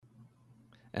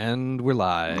And we're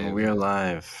live. We are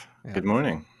live. Yeah. Good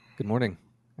morning. Good morning.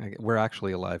 We're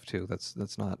actually alive too.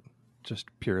 That's not just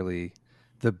purely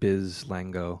the biz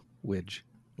lango widge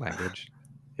language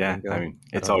Yeah, I lingo. mean,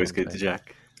 I it's don't know what always I'm good to saying.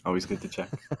 check. Always good to check.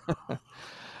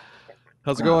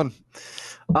 How's it going?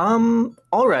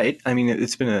 All right. I mean,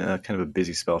 it's been a kind of a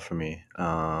busy spell for me.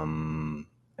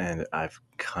 And I've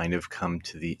kind of come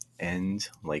to the end.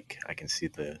 Like I can see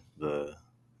the end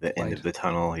of Light. the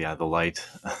tunnel. Yeah, the light.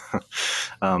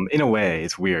 In a way,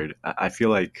 it's weird. I feel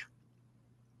like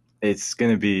it's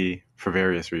going to be, for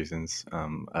various reasons,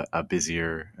 a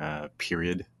busier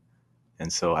period.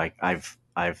 And so I've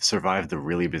survived the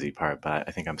really busy part, but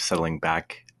I think I'm settling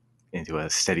back into a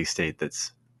steady state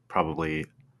that's probably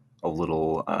a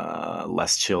little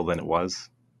less chill than it was.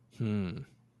 Hmm.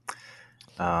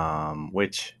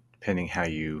 Which, depending how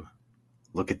you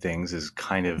look at things, is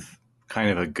kind of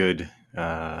a good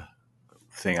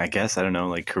thing, I guess. I don't know,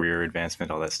 like career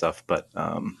advancement, all that stuff. But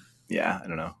yeah, I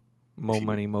don't know. Mo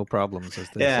money, mo problems, as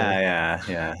they say.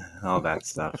 Yeah, all that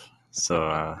stuff. So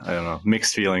I don't know,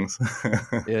 mixed feelings.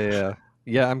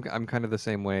 Yeah. I'm kind of the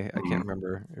same way. I can't Mm.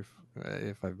 remember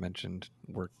if I've mentioned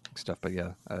work stuff, but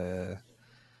yeah.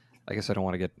 I guess I don't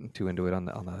want to get too into it on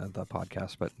the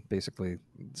podcast, but basically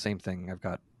same thing. I've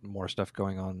got more stuff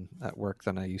going on at work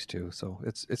than I used to, so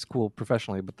it's cool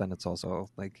professionally, but then it's also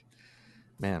like,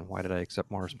 man, why did I accept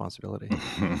more responsibility? The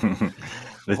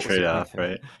What was the point trade-off, there?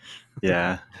 right?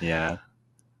 Yeah.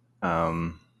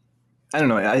 Um, I don't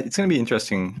know. It's going to be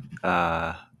interesting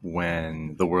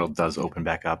when the world does open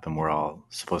back up and we're all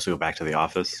supposed to go back to the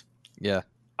office. Yeah,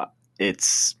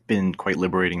 It's been quite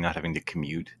liberating not having to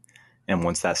commute, and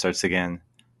once that starts again,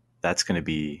 that's going to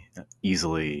be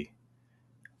easily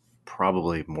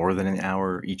probably more than an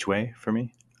hour each way for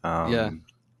me. yeah, Um,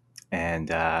 and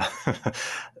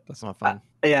that's not fun.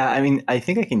 yeah, I mean, I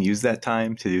think I can use that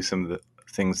time to do some of the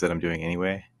things that I'm doing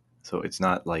anyway. So it's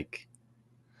not like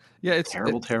Yeah,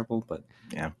 terrible, but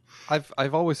yeah.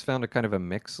 I've always found a kind of a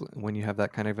mix when you have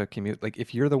that kind of a commute. Like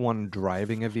if you're the one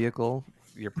driving a vehicle,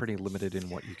 you're pretty limited in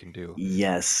what you can do. Uh,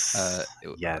 Yes.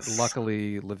 it- Yes.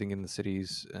 Luckily, living in the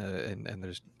cities and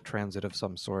there's transit of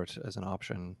some sort as an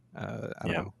option. I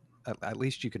don't Yeah. know. At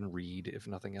least you can read, if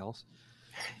nothing else.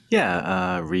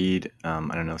 Yeah. Read, I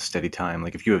don't know, steady time.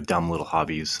 Like if you have dumb little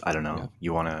hobbies, I don't Yeah, know,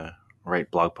 you want to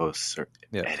write blog posts or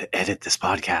yeah, edit this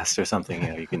podcast or something,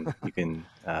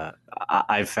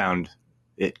 I've found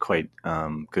it quite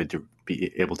good to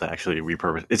be able to actually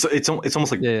repurpose. It's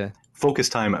almost like yeah, yeah. focus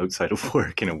time outside of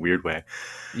work in a weird way.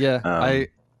 Yeah, Um,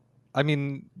 I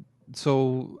mean,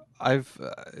 so I've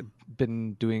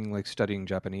been doing like studying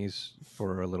Japanese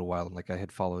for a little while, and like I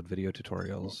had followed video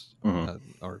tutorials mhm,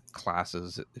 or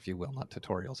classes, if you will, not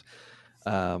tutorials.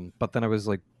 But then I was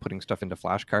like putting stuff into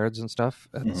flashcards and stuff.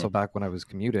 And so mhm. back when I was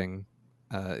commuting,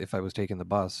 if I was taking the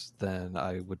bus, then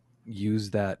I would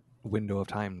use that window of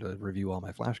time to review all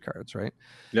my flashcards, right?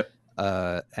 Yep.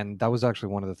 And that was actually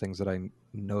one of the things that I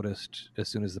noticed as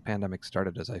soon as the pandemic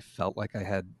started, is I felt like I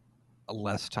had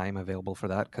less time available for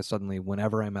that because suddenly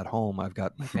whenever I'm at home, I've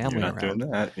got my You're family not doing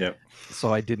around. that. Yep.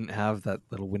 So I didn't have that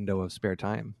little window of spare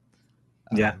time.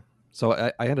 Yeah. So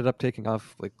I ended up taking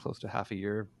off like close to half a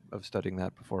year of studying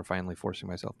that before finally forcing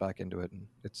myself back into it, and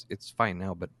it's fine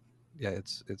now. But yeah,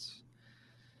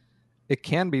 it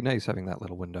can be nice having that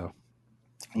little window.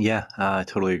 Yeah. I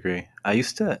totally agree. I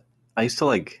used to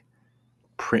like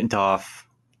print off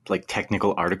like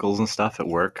technical articles and stuff at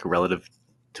work relative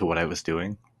to what I was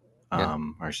doing. Yeah,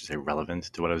 Or I should say relevant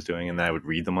to what I was doing, and then I would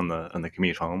read them on the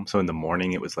commute home. So in the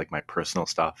morning it was like my personal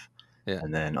stuff, yeah,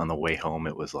 and then on the way home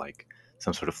it was like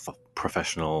some sort of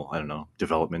professional, I don't know,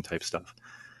 development type stuff.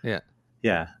 yeah.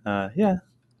 Yeah.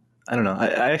 I don't know.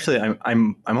 I actually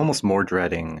I'm almost more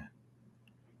dreading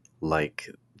like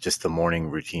just the morning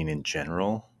routine in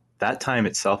general. That time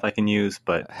itself I can use,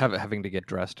 but Having to get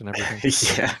dressed and everything.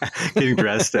 yeah, getting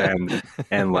dressed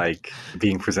and like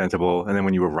being presentable, and then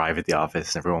when you arrive at the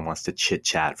office, everyone wants to chit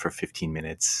chat for 15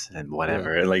 minutes and Yeah,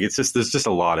 whatever. Like it's just there's just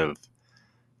a lot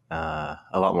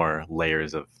more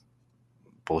layers of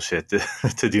bullshit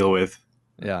to deal with.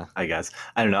 yeah. I guess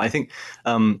I don't know. I think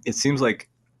it seems like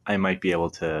I might be able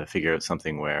to figure out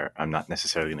something where I'm not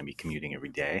necessarily going to be commuting every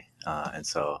day, and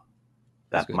so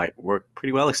That's that good. might work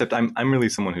pretty well. Except I'm really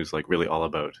someone who's like really all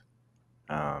about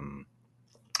um,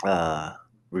 uh,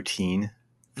 routine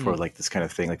for Mm. like this kind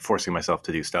of thing, like forcing myself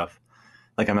to do stuff.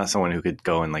 Like I'm not someone who could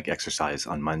go and like exercise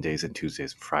on Mondays and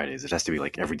Tuesdays and Fridays. It has to be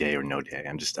like every day or no day.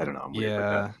 I don't know. I'm weird like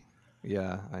that. Yeah,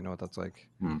 yeah. I know what that's like.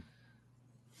 Hmm.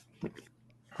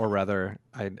 Or rather,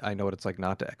 I know what it's like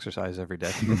not to exercise every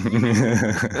day.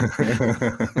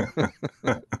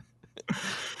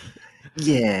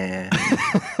 Yeah.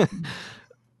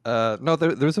 No,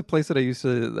 there's a place that I used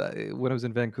to when I was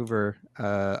in Vancouver.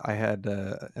 I had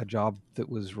a job that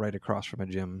was right across from a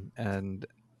gym, and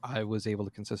I was able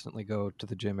to consistently go to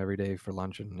the gym every day for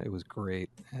lunch, and it was great.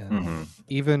 And Hmm.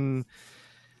 even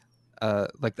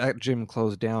like that gym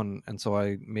closed down, and so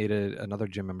I made another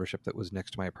gym membership that was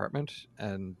next to my apartment.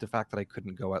 And the fact that I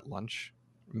couldn't go at lunch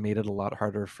made it a lot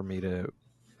harder for me to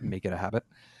make it a habit.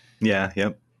 Yeah.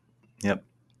 Yep. Yep.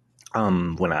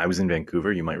 When I was in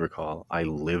Vancouver, you might recall, I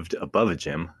lived above a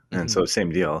gym, and Hmm. so same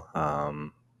deal.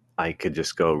 I could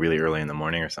just go really early in the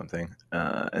morning or something,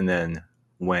 and then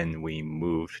when we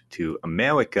moved to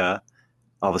America,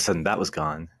 all of a sudden that was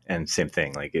gone, and same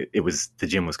thing. Like it was the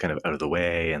gym was kind of out of the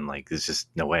way, and like there's just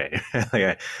no way.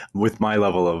 With my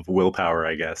level of willpower,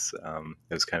 I guess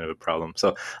it was kind of a problem.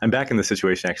 So I'm back in the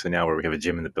situation actually now where we have a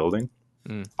gym in the building,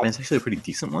 Mm. and it's actually a pretty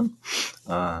decent one.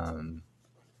 Um,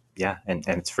 yeah, and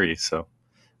it's free, so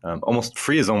almost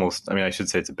free is almost. I mean, I should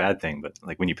say it's a bad thing, but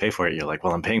like when you pay for it, you're like,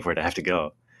 well, I'm paying for it, I have to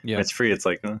go. Yeah. When it's free, it's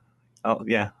like, oh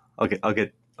yeah, I'll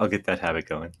get that habit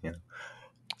going. You know,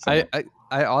 I, somehow.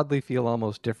 I I oddly feel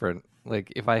almost different.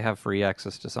 Like if I have free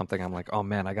access to something, I'm like, oh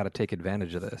man, I got to take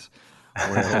advantage of this.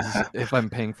 Whereas if I'm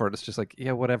paying for it, it's just like,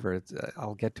 yeah, whatever.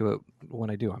 I'll get to it when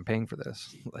I do. I'm paying for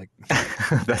this. Like,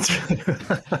 That's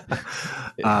right.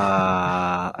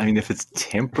 I mean, if it's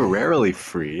temporarily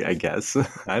free, I guess.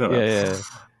 I don't know. yeah,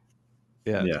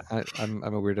 yeah, yeah. Yeah, I'm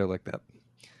a weirdo like that.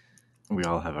 we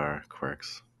all have our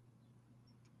quirks.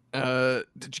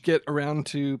 Did you get around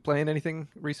to playing anything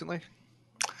recently?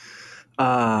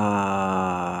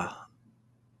 Uh,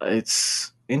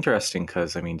 it's interesting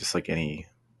because I mean, just like any,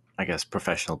 I guess,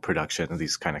 professional production,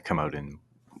 these kind of come out in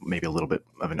maybe a little bit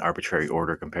of an arbitrary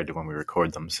order compared to when we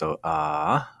record them. So,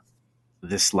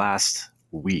 this last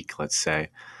week, let's say,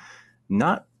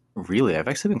 not really. I've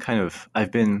actually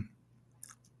been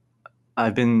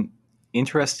I've been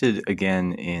interested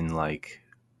again in like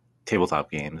tabletop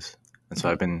games, and so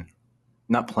Hmm. I've been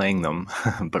not playing them,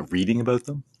 but reading about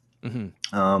them,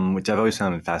 Hmm. which I've always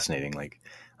found fascinating. Like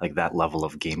that level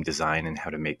of game design and how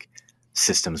to make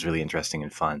systems really interesting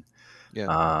and fun.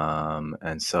 Yeah.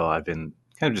 And so I've been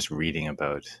kind of just reading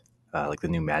about like the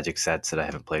new Magic sets that I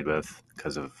haven't played with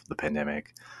because of the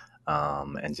pandemic,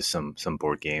 and just some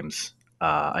board games.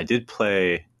 I did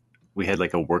play. We had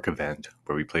like a work event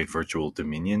where we played Virtual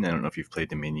Dominion. I don't know if you've played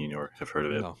Dominion or have heard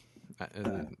of it.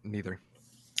 No, neither.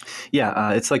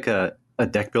 Yeah, it's like a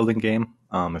deck building game.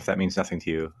 If that means nothing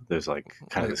to you, there's like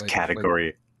kind of Like this like like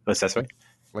category. What's that? Sorry.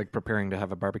 like preparing to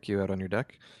have a barbecue out on your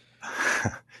deck.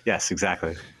 Yes,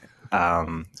 exactly.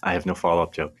 I have no follow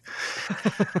up joke.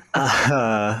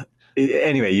 Uh,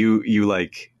 anyway, you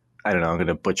like I don't know. I'm going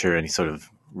to butcher any sort of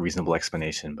reasonable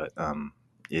explanation, but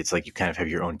it's like you kind of have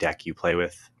your own deck you play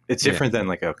with. It's Yeah. different than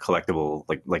like a collectible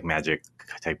like Magic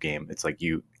type game. It's like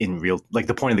you in real like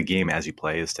the point of the game as you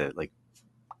play is to like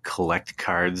collect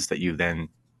cards that you then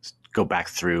go back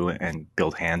through and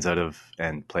build hands out of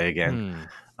and play again.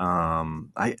 Hmm.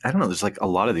 I don't know. There's like a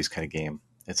lot of these kind of game.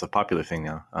 It's a popular thing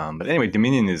now. But anyway,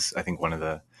 Dominion is I think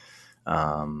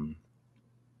um,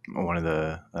 one of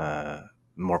the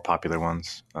more popular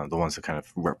ones, the ones that kind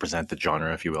of represent the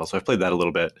genre, if you will. So I've played that a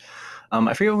little bit.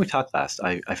 I forget when we talked last.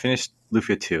 I finished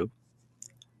Lufia 2.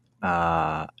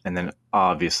 And then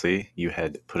obviously you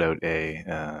had put out a,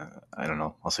 I don't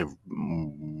know, I'll say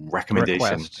recommendation.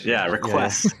 Request. Yeah, Yeah,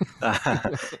 request.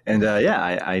 And yeah,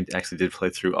 I actually did play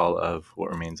through all of What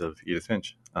Remains of Edith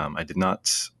Finch. I did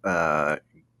not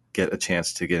get a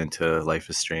chance to get into Life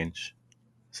is Strange.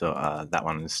 So that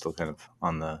one is still kind of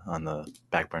on the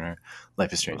back burner.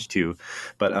 Life is yeah. Strange too,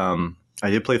 but I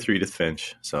did play through Edith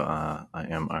Finch, so I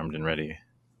am armed and ready.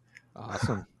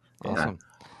 Awesome. Yeah. Awesome.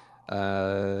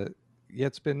 Uh, yeah,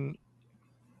 it's been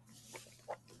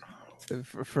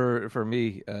for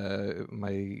me.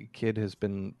 My kid has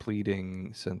been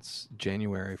pleading since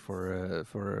January for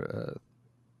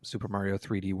Super Mario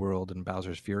 3D World and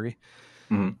Bowser's Fury.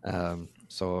 Mhm.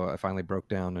 So I finally broke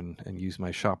down and used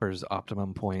my shopper's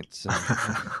optimum points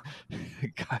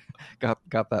and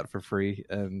got that for free.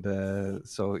 And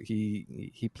so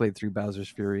he played through Bowser's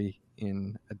Fury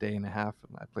in a day and a half,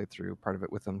 and I played through part of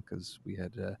it with him because we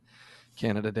had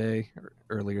Canada Day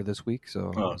earlier this week,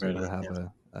 so I Oh, was very able nice.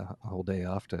 to have a whole day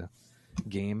off to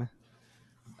game.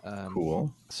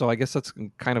 Cool. So I guess that's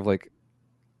kind of like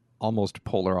almost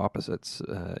polar opposites,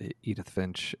 Edith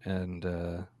Finch and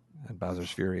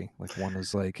Bowser's Fury. Like one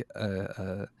is like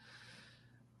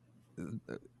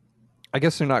I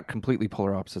guess they're not completely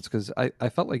polar opposites because I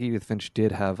felt like Edith Finch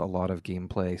did have a lot of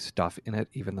gameplay stuff in it,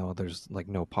 even though there's like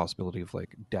no possibility of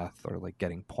like death or like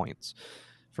getting points,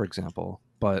 for example.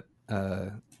 But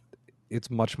it's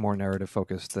much more narrative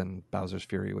focused than Bowser's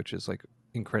Fury, which is like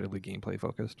incredibly gameplay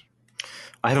focused.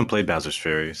 I haven't played Bowser's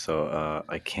Fury, so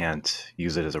I can't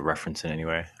use it as a reference in any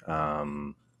way.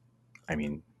 I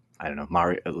mean, I don't know.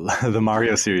 Mario, the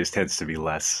Mario series tends to be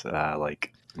less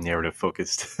like narrative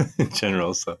focused in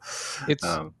general, so It's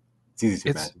um, it's easy to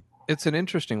it's imagine. it's an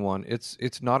interesting one.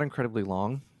 It's not incredibly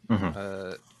long. Hmm.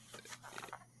 Uh,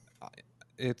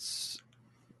 it's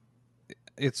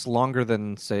it's longer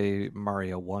than say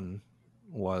Mario 1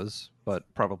 was, but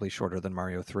probably shorter than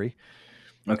Mario 3,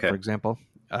 for Okay. example.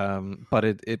 But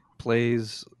it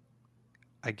plays,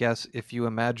 I guess, if you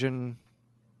imagine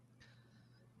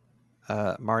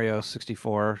Mario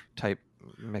 64 type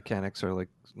mechanics, or like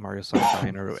Mario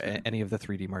Sunshine, or any of the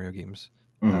 3D Mario games.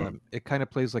 Hmm. It kind of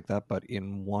plays like that, but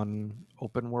in one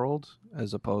open world,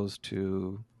 as opposed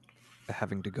to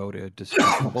having to go to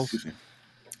discrete levels. Excuse me.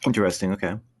 Interesting.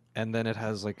 Okay. And then it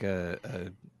has like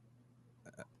a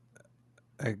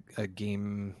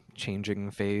game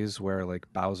changing phase where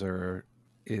like Bowser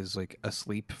is like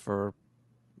asleep for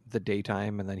the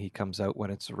daytime, and then he comes out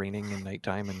when it's raining and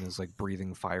nighttime and is like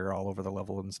breathing fire all over the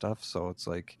level and stuff. So it's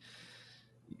like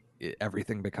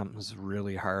everything becomes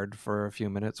really hard for a few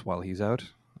minutes while he's out.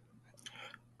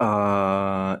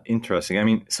 Interesting. I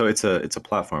mean, so it's a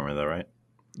platformer though, right?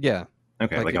 Yeah,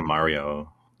 Okay, like like a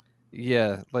Mario.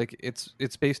 yeah, like it's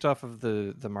based off of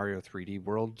the Mario 3D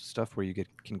World stuff where you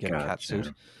can get a cat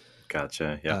suit.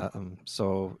 Gotcha. Gotcha. Yep.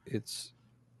 So it's,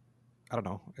 I don't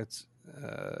know, it's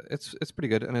pretty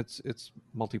good, and it's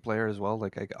multiplayer as well.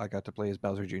 Like I got to play as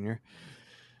Bowser Jr.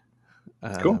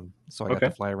 Cool. So I got to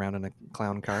Okay. fly around in a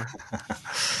clown car.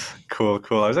 Cool,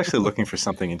 cool. I was actually looking for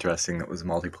something interesting that was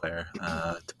multiplayer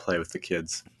to play with the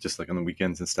kids, just like on the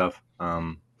weekends and stuff.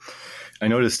 I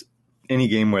noticed any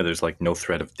game where there's like no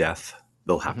threat of death,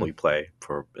 they'll Hmm. happily play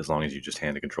for as long as you just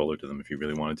hand a controller to them if you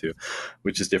really wanted to,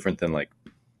 which is different than like,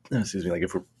 excuse me, like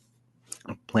if we're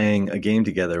playing a game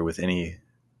together with any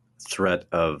threat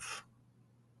of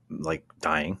like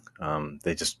dying,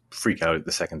 they just freak out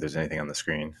the second there's anything on the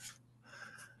screen.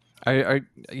 I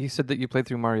You said that you played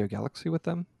through Mario Galaxy with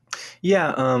them.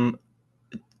 Yeah,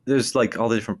 there's like all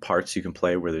the different parts you can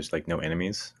play where there's like no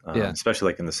enemies. Yeah, Especially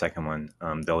like in the second one,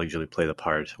 they'll usually play the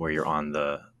part where you're on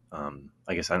the.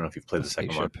 I guess I don't know if you've played the the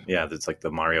second one. spaceship. Yeah, it's like the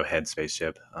Mario head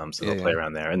spaceship. So Yeah, they'll play yeah.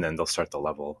 around there, and then they'll start the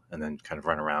level, and then kind of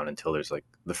run around until there's like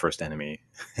the first enemy,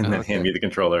 and Oh, then hand okay. me the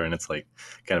controller, and it's like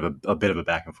kind of a bit of a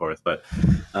back and forth. But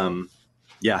um,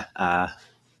 yeah,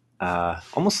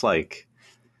 almost like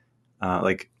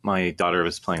my daughter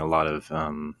was playing a lot of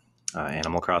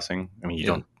Animal Crossing. I mean, you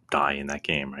Yeah. don't die in that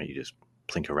game, right? You just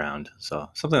plink around. So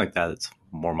something like that that's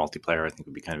more multiplayer, I think,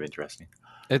 would be kind of interesting.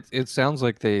 It sounds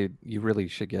like you really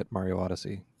should get Mario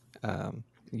Odyssey.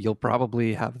 You'll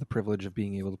probably have the privilege of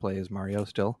being able to play as Mario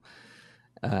still,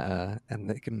 and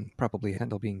they can probably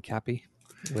handle being Cappy,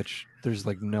 which there's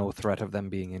like no threat of them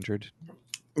being injured.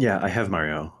 Yeah, I have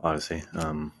Mario Odyssey.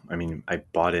 I mean, I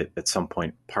bought it at some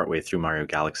point partway through Mario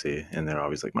Galaxy, and they're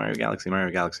always like Mario Galaxy,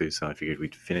 Mario Galaxy. So I figured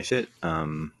we'd finish it.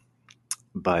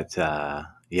 But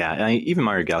yeah, even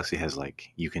Mario Galaxy has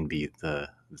like you can be the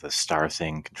star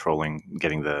thing, controlling,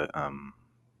 getting the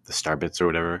star bits or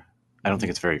whatever. I don't Hmm. think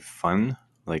it's very fun.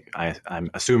 Like I'm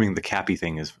assuming the Cappy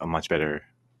thing is a much better,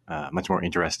 much more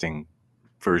interesting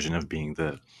version of being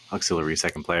the auxiliary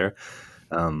second player.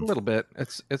 A Um, little bit.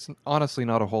 It's honestly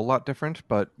not a whole lot different,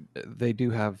 but they do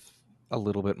have a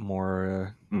little bit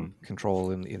more mm,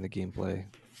 control in the gameplay.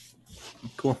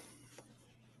 cool.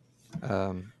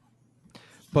 Um,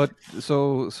 but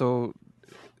so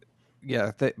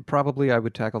yeah, probably I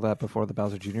would tackle that before the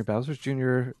Bowser Jr. Bowser's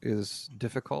Jr. is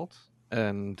difficult,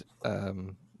 and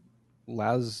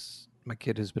Laz, my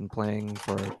kid, has been playing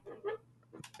for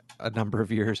a number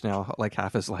of years now, like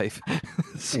half his life.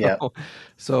 Yeah.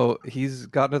 So he's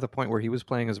gotten to the point where he was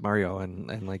playing as Mario,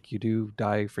 and like you do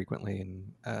die frequently,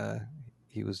 and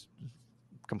he was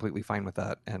completely fine with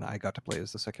that. And I got to play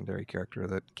as the secondary character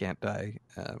that can't die.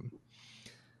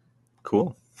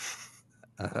 Cool.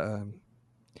 Um,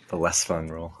 The less fun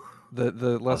role,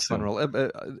 the I'll less fun assume. role,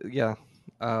 yeah.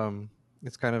 Um,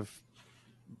 it's kind of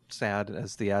sad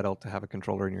as the adult to have a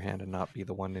controller in your hand and not be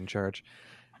the one in charge.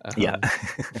 Yeah. Um,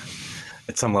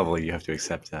 At some level, you have to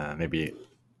accept maybe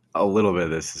a little bit of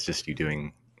this is just you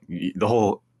doing the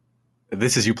whole.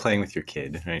 This is you playing with your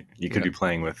kid, right? You could yeah, be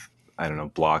playing with I don't know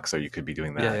blocks, or you could be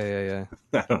doing yeah, that. yeah, yeah,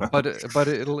 yeah. I don't know. But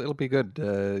it'll be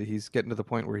good. He's getting to the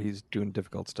point where he's doing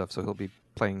difficult stuff, so he'll be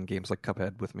playing games like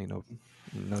Cuphead with me no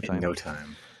In time. no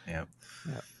time. Yeah.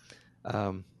 Yeah.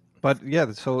 Um, but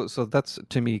yeah, so that's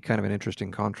to me kind of an interesting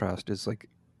contrast. Is like,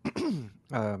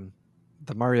 um,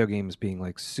 the Mario games being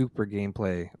like super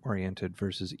gameplay oriented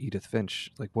versus Edith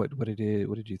Finch. Like, what did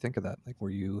you think of that? Like,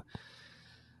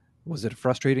 was it a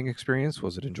frustrating experience?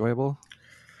 Was it enjoyable?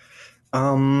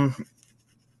 Um,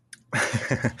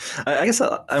 I guess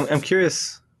I'm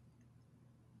curious.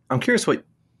 I'm curious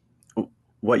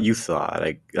what you thought.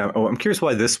 I'm curious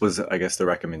why this was, I guess, the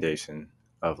recommendation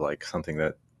of like something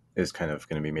that is kind of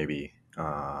going to be maybe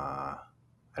I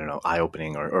don't know, eye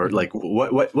opening, or Hmm. like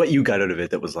what you got out of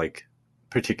it that was like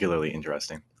particularly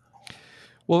interesting.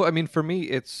 Well, I mean, for me,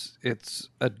 it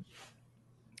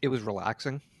was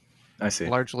relaxing I see.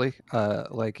 largely.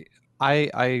 Like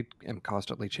I am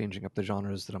constantly changing up the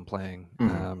genres that I'm playing.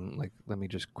 Hmm. Like, let me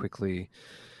just quickly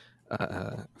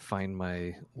find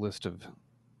my list of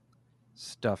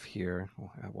stuff here,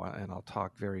 and I'll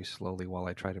talk very slowly while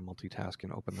I try to multitask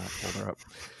and open that folder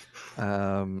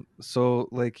up. So,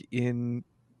 like in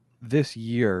this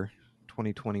year,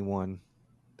 2021,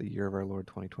 the year of our Lord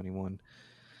 2021,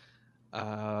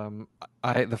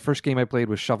 I the first game I played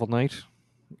was Shovel Knight.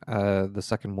 The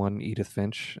second one, Edith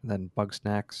Finch, and then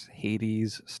Bugsnax,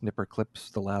 Hades, Snipper Clips,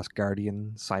 The Last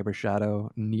Guardian, Cyber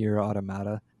Shadow, Near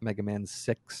Automata, Mega Man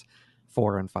 6,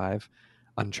 4 and 5,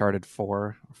 Uncharted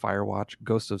 4, Firewatch,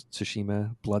 Ghost of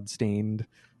Tsushima, Bloodstained,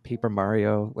 Paper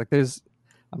Mario. Like there's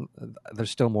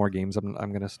still more games.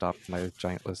 I'm gonna stop my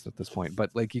giant list at this point, but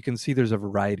like you can see, there's a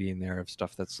variety in there of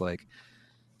stuff that's like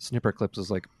Snipper Clips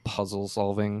is like puzzle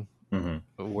solving, Hmm.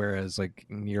 whereas like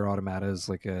Near Automata is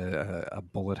like a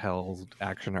bullet hell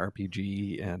action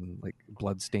RPG, and like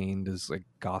Bloodstained is like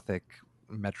gothic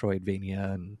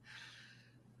Metroidvania, and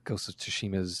Ghost of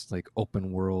Tsushima is like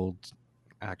open world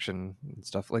action and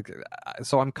stuff. Like,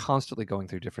 so I'm constantly going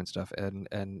through different stuff, and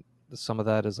some of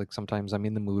that is like sometimes I'm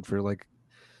in the mood for like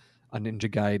a Ninja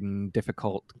Gaiden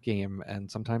difficult game, and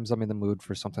sometimes I'm in the mood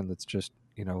for something that's just,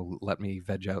 let me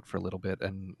veg out for a little bit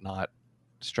and not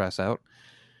stress out.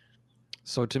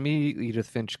 So to me, Edith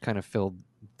Finch kind of filled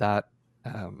that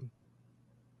um,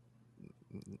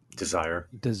 Desire.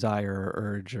 desire or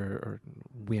urge, or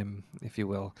whim, if you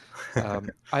will.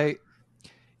 I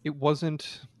It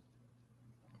wasn't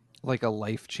like a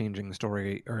life changing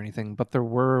story or anything, but there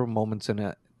were moments in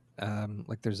it.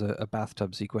 Like there's a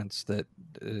bathtub sequence that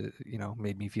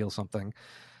made me feel something.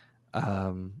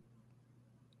 Um,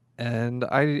 and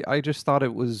I just thought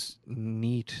it was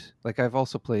neat. Like, I've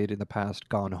also played in the past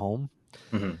Gone Home.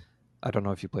 Hmm. I don't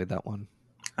know if you played that one.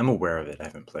 I'm aware of it. I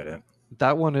haven't played it.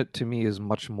 That one, to me, is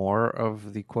much more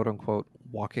of the quote unquote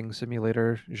walking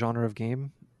simulator genre of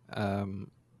game,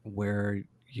 where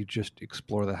you just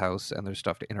explore the house and there's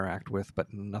stuff to interact with,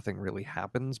 but nothing really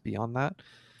happens beyond that.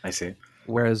 I see.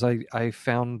 Whereas I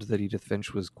found that Edith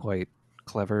Finch was quite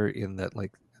clever in that,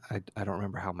 like, I don't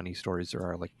remember how many stories there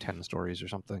are, like 10 stories or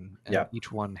something, and Yeah.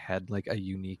 each one had like a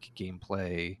unique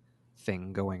gameplay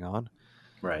thing going on,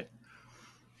 Right.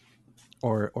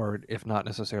 or if not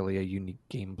necessarily a unique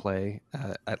gameplay,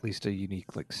 at least a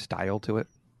unique like style to it.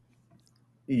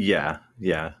 Yeah.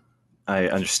 Yeah. I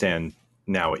understand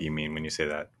now what you mean when you say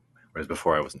that. Whereas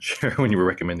before I wasn't sure when you were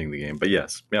recommending the game. But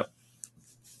yes. Yep.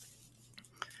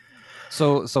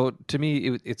 So to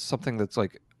me, it's something that's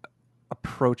like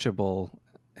approachable,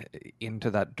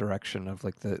 into that direction of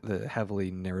like the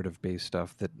heavily narrative based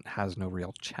stuff that has no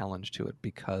real challenge to it,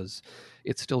 because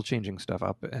it's still changing stuff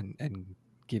up and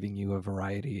giving you a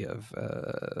variety of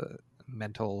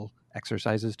mental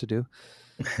exercises to do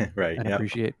Right. and Yep.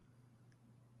 appreciate.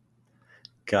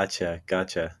 Gotcha.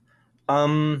 Gotcha.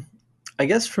 Um, I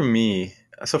guess for me,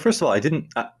 so first of all, I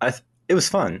didn't. It was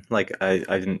fun. Like I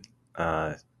didn't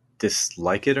uh,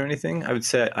 dislike it or anything. I would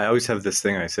say I always have this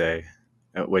thing I say,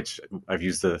 which I've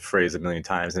used the phrase a million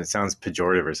times, and it sounds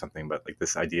pejorative or something, but like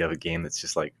this idea of a game that's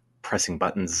just like pressing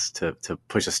buttons to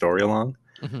push a story along.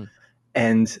 Hmm.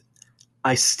 And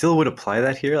I still would apply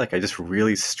that here. Like I just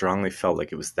really strongly felt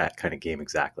like it was that kind of game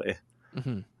exactly.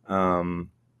 Hmm.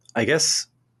 Um, I guess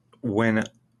when,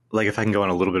 like, if I can go on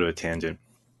a little bit of a tangent,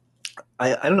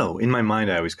 I don't know. In my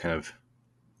mind, I always kind of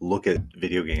look at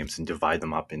video games and divide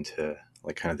them up into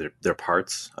like kind of their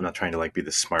parts. I'm not trying to like be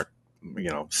the smart,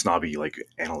 snobby like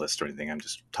analyst or anything. I'm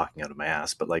just talking out of my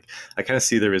ass. But like, I kind of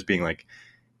see there as being like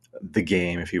the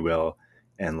game, if you will,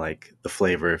 and like the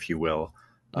flavor, if you will.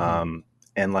 Hmm.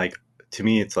 And like to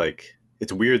me, it's like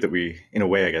it's weird that we, in a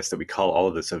way, I guess, that we call all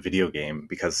of this a video game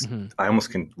because Hmm. I almost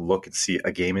can look and see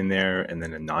a game in there and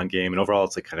then a non-game, and overall,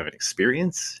 it's like kind of an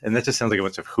experience. And that just sounds like a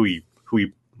bunch of hooey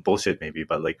bullshit, maybe.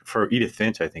 But like for Edith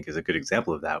Finch, I think is a good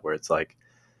example of that, where it's like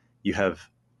you have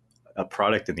a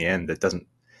product in the end that doesn't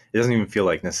even feel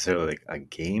like necessarily like a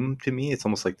game to me. It's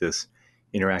almost like this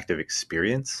interactive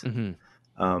experience. Hmm.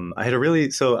 I had a really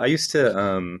so I used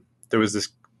to there was this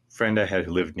friend I had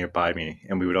who lived nearby me,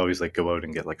 and we would always like go out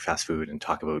and get like fast food and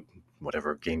talk about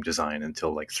whatever game design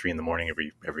until like 3 in the morning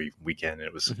every weekend. And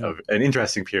it was Hmm. an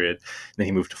interesting period. And then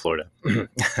he moved to Florida,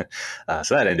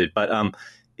 so that ended. But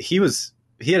he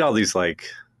had all these like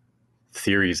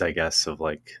theories, I guess, of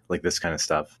like this kind of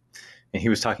stuff, and he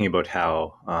was talking about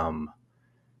how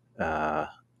uh,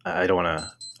 I don't want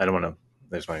to.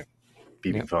 There's my Yeah.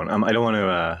 beeping phone. I don't want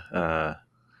to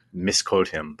misquote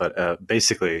him, but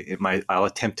basically, I'll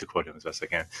attempt to quote him as best I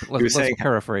can. He was Let's saying,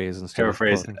 paraphrase instead of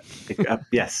paraphrase, quoting.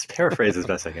 yes, paraphrase as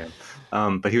best I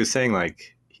can. But he was saying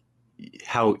like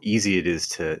how easy it is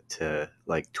to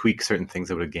like tweak certain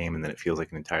things about a game, and then it feels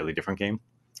like an entirely different game.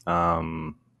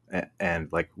 Um, and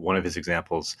like one of his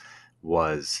examples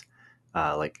was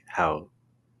like how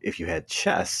if you had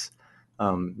chess,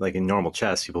 like in normal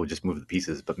chess, people would just move the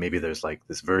pieces, but maybe there's like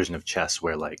this version of chess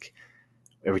where like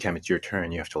every time it's your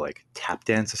turn, you have to like tap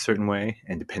dance a certain way,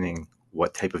 and depending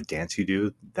what type of dance you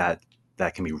do, that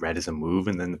can be read as a move,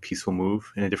 and then the piece will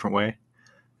move in a different way,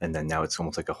 and then now it's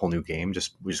almost like a whole new game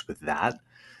just with that.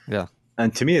 Yeah.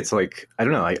 And to me, it's like I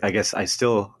don't know. I guess I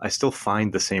still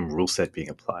find the same rule set being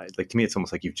applied. Like to me, it's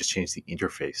almost like you've just changed the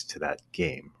interface to that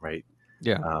game, right?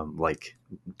 Yeah. Like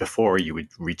before, you would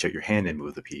reach out your hand and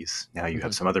move the piece. Now you Hmm.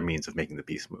 have some other means of making the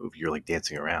piece move. You're like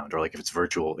dancing around, or like if it's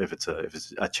virtual, if it's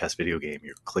a chess video game,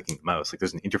 you're clicking the mouse. Like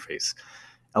there's an interface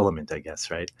element, I guess,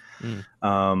 right? Mm.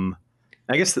 Um,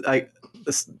 I guess the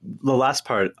last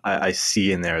part I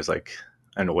see in there is like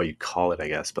I don't know what you'd call it, I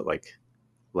guess, but like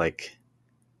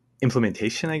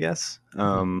implementation, I guess.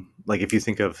 Hmm. Like if you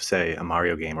think of say a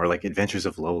Mario game or like Adventures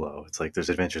of Lolo, it's like there's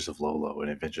Adventures of Lolo and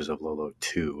Adventures of Lolo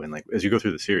 2, and like as you go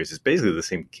through the series, it's basically the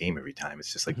same game every time.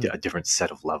 It's just like Hmm. a different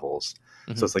set of levels.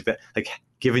 So Hmm. it's like that, like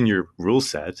given your rule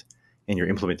set and your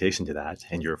implementation to that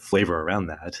and your flavor around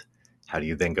that, how do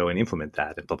you then go and implement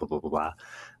that and blah blah blah blah blah.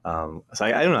 So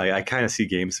I don't know. I kind of see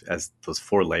games as those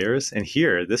four layers, and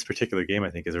here this particular game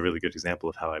I think is a really good example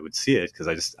of how I would see it because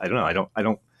I don't know. I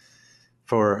don't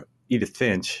for Edith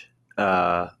Finch,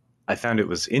 I found it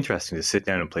was interesting to sit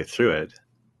down and play through it,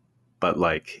 but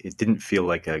like it didn't feel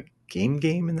like a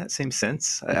game in that same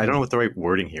sense. I Hmm. don't know what the right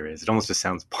wording here is. It almost just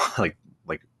sounds like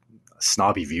a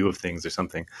snobby view of things or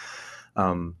something.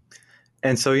 Um,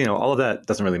 and so all of that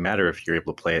doesn't really matter if you're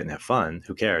able to play it and have fun.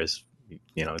 Who cares?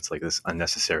 It's like this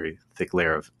unnecessary thick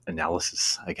layer of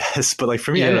analysis, I guess. But like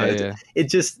for me, I Yeah. don't Yeah. know.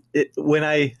 Yeah. When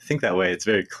I think that way, it's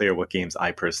very clear what games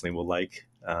I personally will like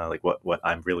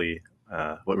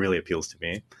what really appeals to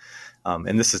me.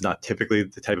 And this is not typically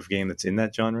the type of game that's in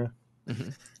that genre,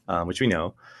 Hmm. which we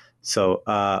know. So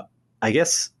I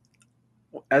guess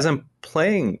as I'm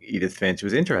playing Edith Finch, it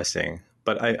was interesting,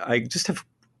 but I just have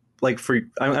like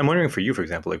I'm wondering for you, for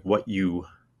example, like what you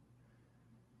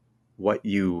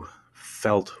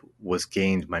felt was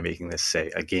gained by making this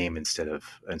say a game instead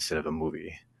of a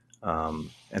movie.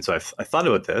 And so I thought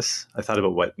about this. I thought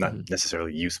about what not Hmm.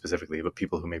 necessarily you specifically, but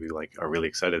people who maybe like are really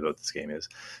excited about this game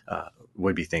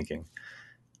would be thinking.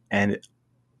 And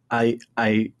I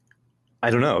I I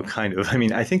don't know, kind of. I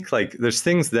mean, I think like there's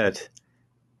things that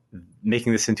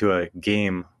making this into a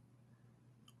game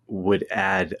would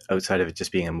add outside of it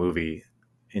just being a movie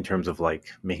in terms of like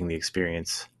making the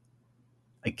experience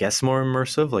I guess more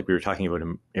immersive. Like we were talking about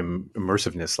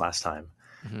immersiveness last time.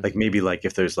 Hmm. Like maybe like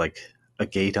if there's like a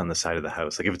gate on the side of the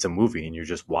house, like if it's a movie and you're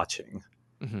just watching,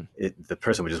 Hmm. the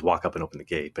person would just walk up and open the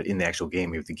gate. But in the actual game,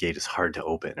 maybe the gate is hard to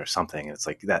open or something. And it's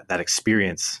like that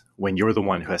experience when you're the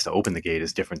one who has to open the gate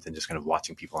is different than just kind of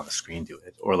watching people on the screen do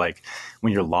it. Or like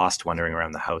when you're lost wandering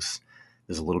around the house,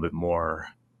 there's a little bit more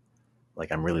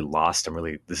like I'm really lost.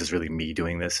 This is really me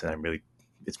doing this, and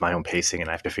it's my own pacing, and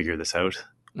I have to figure this out.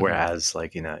 Hmm. Whereas,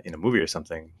 like in a movie or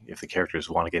something, if the characters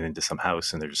want to get into some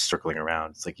house and they're just circling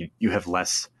around, it's like you have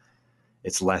less.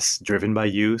 It's less driven by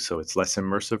you, so it's less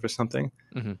immersive or something.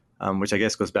 Hmm. Which I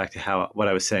guess goes back to what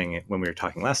I was saying when we were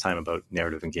talking last time about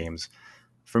narrative in games.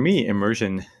 For me,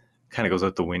 immersion kind of goes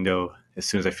out the window as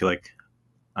soon as I feel like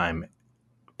I'm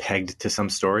pegged to some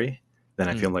story. Then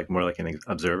I Mm. feel like more like an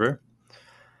observer.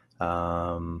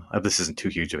 This isn't too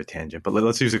huge of a tangent, but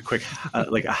let's use a quick,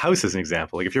 like a house as an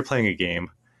example. Like if you're playing a game,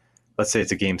 let's say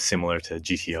it's a game similar to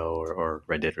GTO or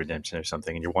Red Dead Redemption or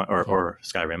something, and Mhm. or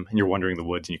Skyrim, and you're wandering the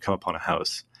woods and you come upon a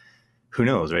house. Who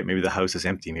knows, right? Maybe the house is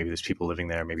empty. Maybe there's people living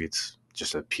there. Maybe it's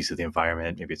just a piece of the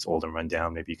environment. Maybe it's old and run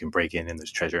down. Maybe you can break in and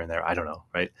there's treasure in there. I don't know,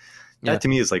 right? Yeah. That to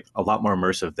me is like a lot more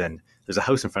immersive than there's a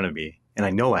house in front of me and I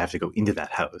know I have to go into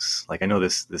that house. Like I know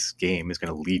this game is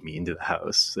going to lead me into the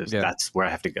house. Yeah. That's where I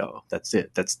have to go. That's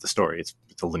it. That's the story. It's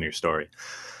a linear story.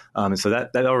 And so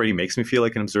that already makes me feel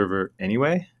like an observer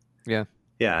anyway. Yeah.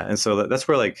 Yeah, and so that's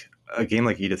where like a game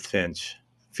like Edith Finch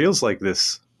feels like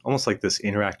this. almost like this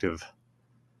interactive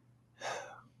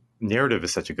narrative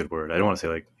is such a good word. I don't want to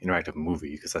say like interactive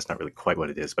movie because that's not really quite what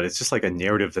it is, but it's just like a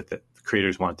narrative that the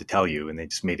creators wanted to tell you, and they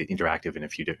just made it interactive in a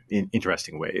few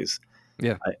interesting ways.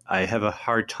 Yeah. I have a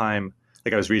hard time.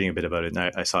 Like I was reading a bit about it, and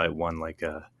I saw it won like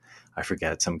I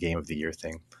forget some game of the year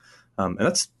thing, and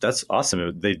that's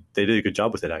awesome. They did a good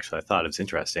job with it. Actually, I thought it was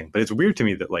interesting, but it's weird to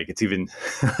me that like it's even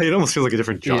it almost feels like a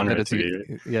different Yeah, that genre it's to me.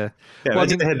 Right? yeah. Yeah, Well, I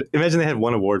mean, imagine they had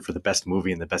one award for the best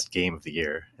movie and the best game of the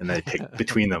year, and they picked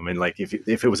between them. And like if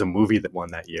it was a movie that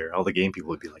won that year, all the game people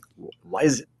would be like,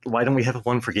 why don't we have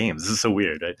one for games? This is so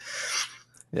weird, right?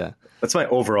 yeah. That's my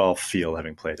overall feel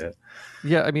having played it.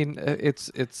 Yeah, I mean,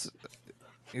 it's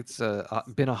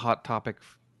been a hot topic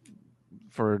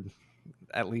for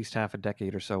at least half a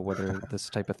decade or so, whether this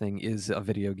type of thing is a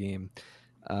video game.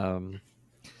 Um,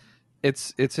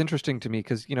 it's interesting to me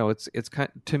because it's kind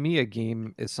to me a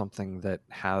game is something that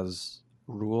has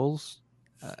rules,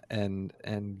 and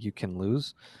you can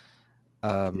lose.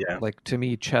 Yeah, Like to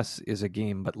me, chess is a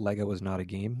game, but Lego is not a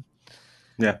game,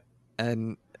 yeah,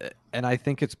 and I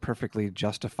think it's perfectly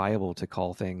justifiable to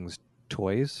call things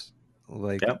toys,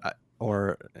 like yeah,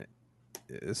 or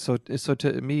so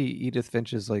to me, Edith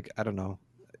Finch is like, I don't know,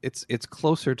 it's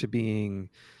closer to being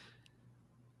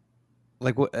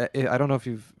like what I don't know if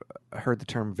you've heard the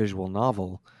term visual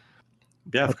novel,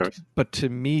 yeah. Of but course, to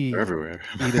they're me, everywhere.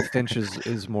 Edith Finch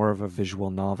is more of a visual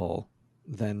novel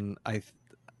than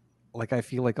like. I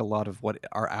feel like a lot of what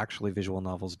are actually visual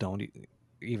novels don't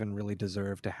even really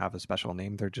deserve to have a special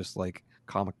name. They're just like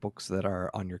comic books that are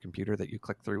on your computer that you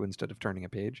click through instead of turning a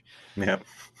page. Yeah,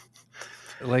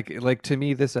 Like to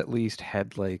me, this at least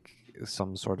had like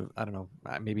some sort of, I don't know,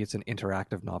 maybe it's an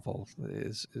interactive novel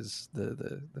is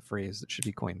the phrase that should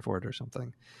be coined for it or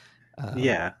something. Uh,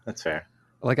 yeah. That's fair.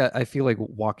 like I feel like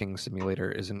walking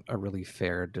simulator isn't a really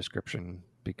fair description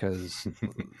because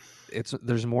it's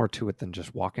there's more to it than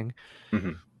just walking.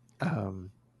 Hmm.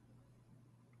 Um,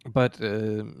 but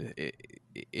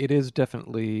it is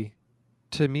definitely,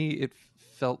 to me it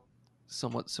felt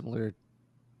somewhat similar,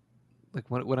 like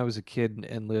when I was a kid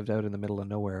and lived out in the middle of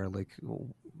nowhere. Like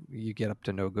you get up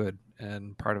to no good,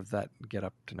 and part of that get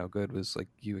up to no good was like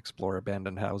you explore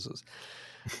abandoned houses,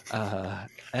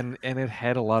 and it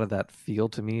had a lot of that feel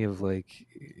to me of like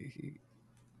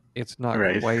it's not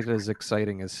Right. quite as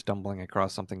exciting as stumbling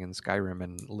across something in Skyrim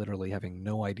and literally having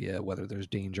no idea whether there's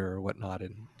danger or whatnot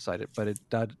inside it. But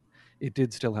it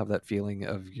did still have that feeling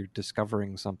of you're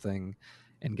discovering something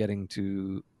and getting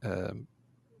to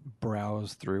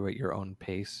browse through at your own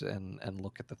pace and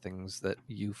look at the things that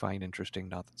you find interesting,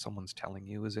 not that someone's telling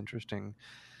you is interesting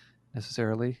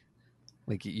necessarily.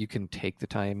 Like you can take the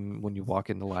time when you walk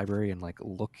in the library and like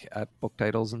look at book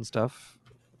titles and stuff.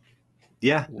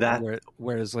 Yeah, that.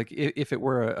 Whereas like if it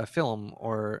were a film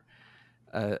or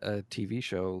a TV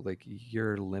show, like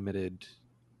you're limited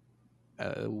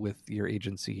with your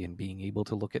agency and being able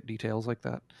to look at details like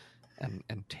that and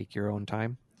take your own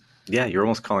time. Yeah, you're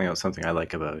almost calling out something I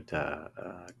like about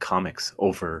comics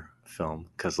over film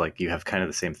because like you have kind of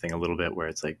the same thing a little bit where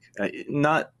it's like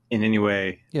not in any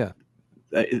way Yeah.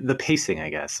 the pacing, I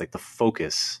guess, like the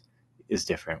focus is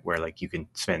different where like you can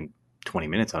spend 20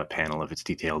 minutes on a panel if it's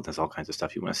detailed. There's all kinds of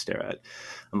stuff you want to stare at.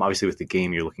 Obviously, with the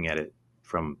game, you're looking at it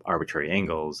from arbitrary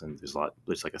angles, and there's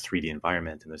like a 3D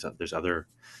environment, and there's other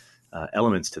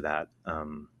elements to that.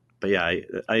 But yeah,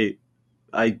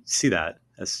 I see that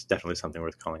as definitely something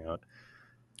worth calling out.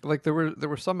 Like there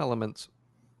were some elements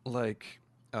like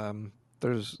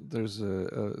there's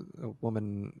a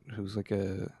woman who's like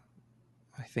a,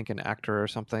 I think, an actor or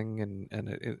something,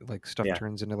 and like stuff Yeah,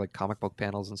 turns into like comic book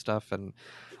panels and stuff, and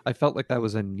I felt like that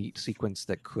was a neat sequence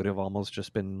that could have almost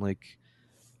just been like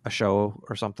a show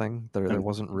or something. There and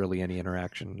wasn't really any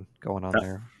interaction going on that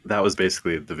there. that was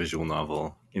basically the visual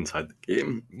novel inside the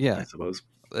game, I Yeah, suppose.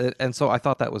 and so I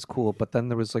thought that was cool. But then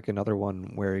there was like another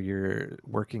one where you're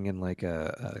working in like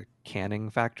a canning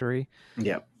factory,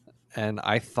 Yeah, and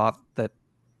I thought that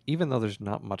even though there's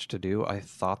not much to do, I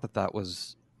thought that that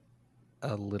was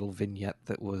a little vignette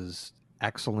that was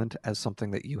excellent as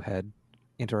something that you had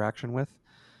interaction with.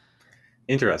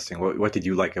 interesting. What did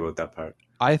you like about that part?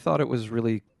 I thought it was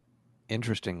really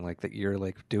interesting, like that you're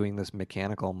like doing this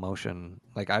mechanical motion.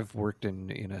 Like I've worked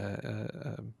in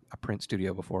a print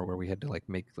studio before where we had to like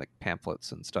make like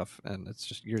pamphlets and stuff, and it's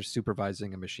just you're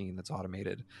supervising a machine that's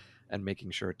automated and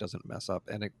making sure it doesn't mess up,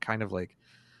 and it kind of like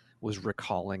was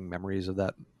recalling memories of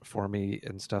that for me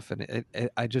and stuff. And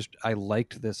I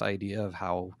liked this idea of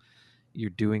how you're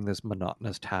doing this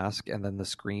monotonous task and then the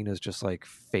screen is just like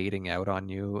fading out on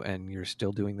you and you're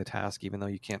still doing the task even though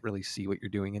you can't really see what you're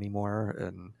doing anymore.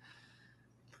 And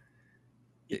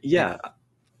it Yeah,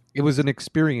 it was an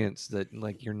experience that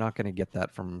like you're not going to get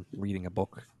that from reading a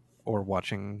book or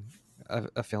watching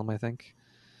a film, I think.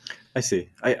 I see.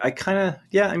 I kind of,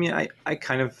 yeah. I mean, I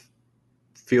kind of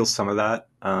feel some of that.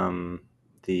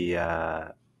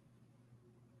 The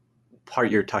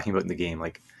part you're talking about in the game,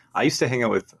 like I used to hang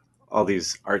out with all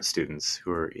these art students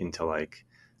who are into like,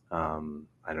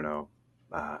 I don't know,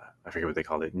 I forget what they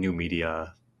called it, new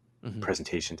media Hmm.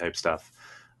 presentation type stuff.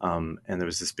 And there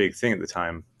was this big thing at the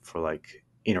time for like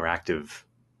interactive,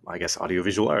 I guess,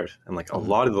 audiovisual art, and like a Hmm.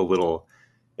 lot of the little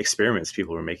experiments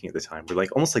people were making at the time were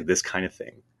like almost like this kind of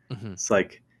thing. Hmm. It's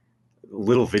like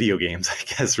little video games, I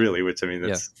guess, really, which I mean, Yeah.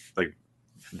 that's like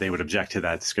they would object to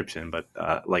that description, but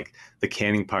like the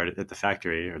canning part at the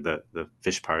factory or the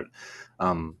fish part,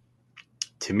 um,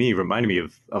 to me reminded me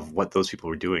of what those people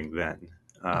were doing then,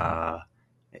 Hmm. uh,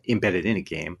 embedded in a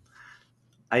game.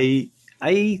 I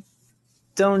I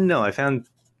don't know. I found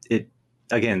it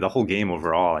again the whole game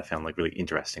overall. I found like really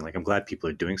interesting. Like I'm glad people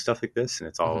are doing stuff like this, and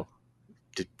it's Hmm. all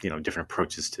different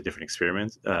approaches to different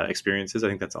experiments experiences. I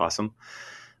think that's awesome.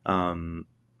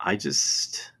 I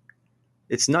just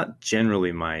it's not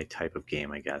generally my type of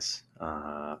game. I guess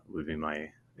would be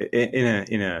my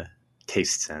in a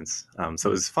taste sense. So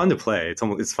Mm. it's fun to play.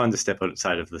 It's fun to step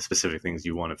outside of the specific things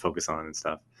you want to focus on and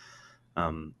stuff.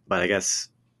 But I guess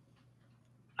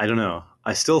I don't know.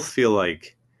 I still feel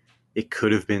like it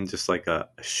could have been just like a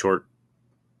short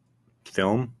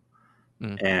film.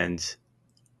 Mm. And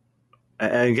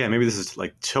again, maybe this is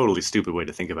like totally stupid way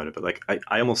to think about it, but like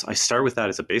I start with that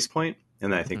as a base point,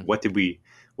 and then I think Hmm. what did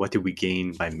we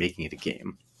gain by making it a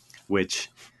game, which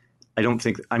I don't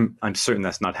think I'm certain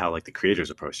that's not how like the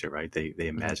creators approached it, right? They Hmm.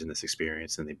 imagine this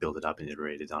experience and they build it up and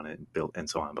iterated on it and built and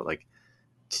so on. But like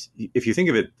if you think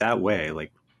of it that way,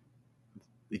 like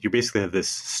you basically have this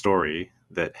story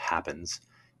that happens,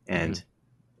 Hmm. and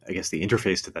I guess the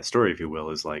interface to that story, if you will,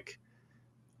 is like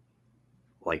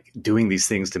doing these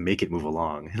things to make it move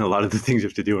along. And a lot of the things you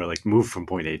have to do are like move from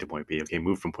point A to point B. Okay,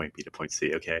 move from point B to point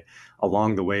C. Okay,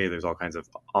 along the way, there's all kinds of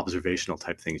observational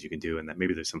type things you can do, and that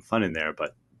maybe there's some fun in there.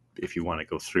 But if you want to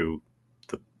go through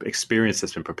the experience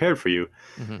that's been prepared for you,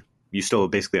 Hmm. you still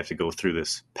basically have to go through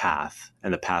this path,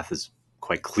 and the path is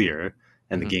quite clear,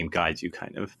 and the Hmm. game guides you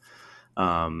kind of.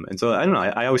 And so I don't know.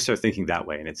 I always start thinking that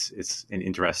way, and it's an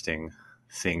interesting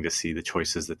thing to see the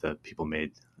choices that the people who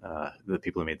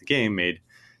made the game made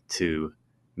to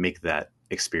make that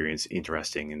experience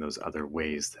interesting in those other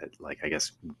ways that, like, I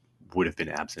guess would have been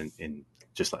absent in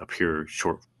just like a pure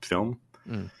short film.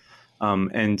 Mm.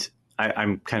 And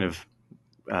I'm kind of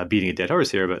beating a dead horse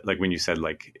here, but like when you said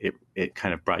like it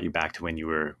kind of brought you back to when you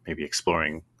were maybe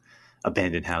exploring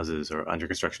abandoned houses or under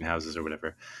construction houses or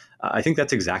whatever. I think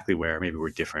that's exactly where maybe we're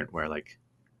different. Where like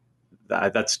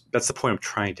that's the point I'm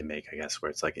trying to make, I guess.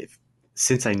 Where it's like if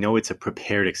since I know it's a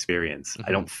prepared experience, I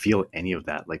Hmm. don't feel any of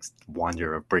that like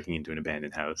wonder of breaking into an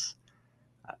abandoned house.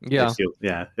 Yeah.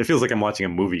 It feels like I'm watching a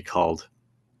movie called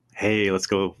Hey, let's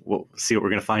go see what we're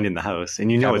gonna find in the house, and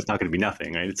Cabin. it's not gonna be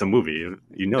nothing, right? It's a movie,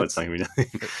 it's not It's gonna be nothing.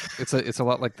 it's a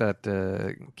lot like that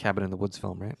Cabin in the Woods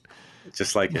film, right?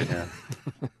 Just like it, yeah.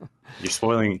 You're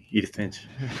spoiling Edith Finch.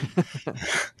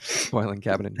 Spoiling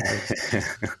Cabin in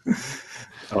the Woods.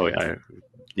 Oh yeah,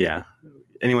 yeah.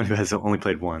 Anyone who has only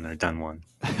played one or done one,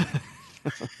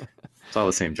 it's all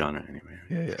the same genre anyway.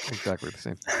 Yeah, yeah, exactly the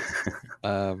same.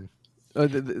 Um,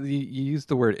 you used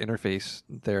the word interface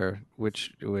there,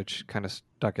 which kind of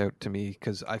stuck out to me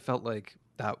because I felt like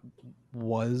that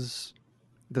was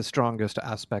the strongest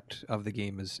aspect of the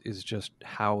game is just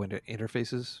how it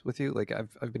interfaces with you. Like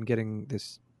I've been getting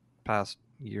this past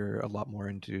year a lot more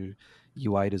into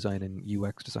UI design and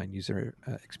UX design, user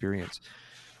experience,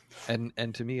 and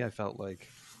to me, I felt like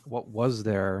what was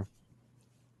there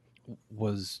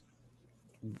was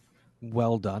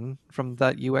well done from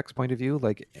that UX point of view.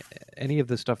 Like any of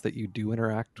the stuff that you do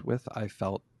interact with, I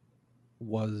felt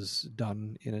was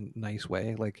done in a nice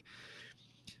way. Like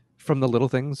from the little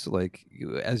things, like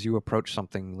as you approach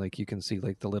something, like you can see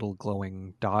like the little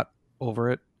glowing dot over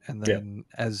it, and Yeah, then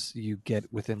as you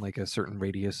get within like a certain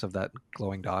radius of that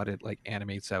glowing dot, it like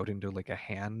animates out into like a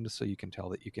hand, so you can tell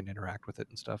that you can interact with it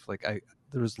and stuff. Like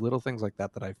there's little things like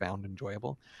that that I found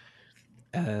enjoyable,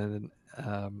 and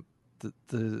um,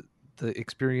 the the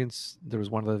experience. There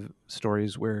was one of the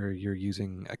stories where you're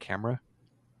using a camera,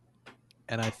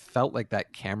 and I felt like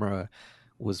that camera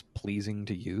was pleasing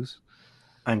to use.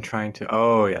 I'm trying to.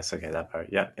 Oh yes, okay, that part.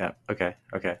 Yeah, yeah. Okay,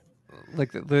 okay.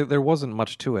 Like there wasn't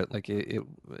much to it. Like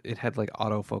it had like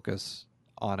autofocus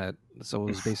on it, so it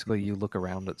was basically you look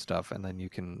around at stuff and then you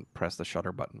can press the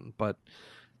shutter button. But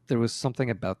there was something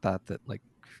about that that like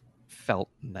felt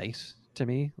nice to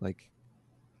me. Like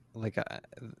like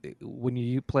when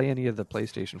you play any of the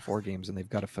PlayStation 4 games and they've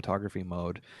got a photography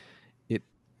mode, it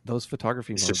those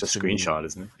photography It's just a modes to me, screenshot,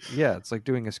 isn't it? yeah, it's like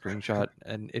doing a screenshot,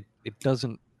 and it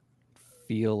doesn't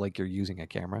feel like you're using a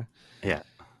camera. Yeah,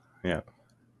 yeah. I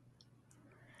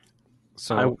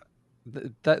So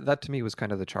that to me was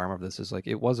kind of the charm of this, is like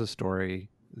it was a story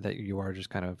that you are just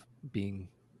kind of being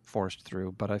forced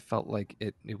through, but I felt like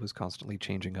it was constantly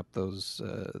changing up those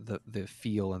the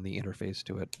feel and the interface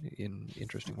to it in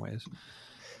interesting ways.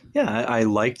 Yeah, I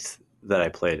liked that I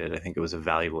played it. I think it was a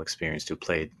valuable experience to have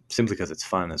played simply because it's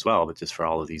fun as well, but just for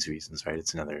all of these reasons, right?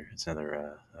 It's another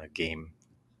game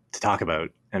to talk about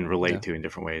and relate Yeah. to in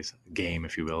different ways. Game,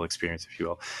 if you will, experience, if you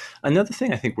will. Another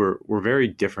thing I think we're very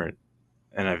different,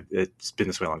 and it's been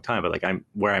this way a long time. But like I'm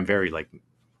very like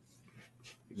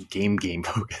game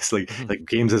focused, Hmm. like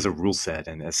games as a rule set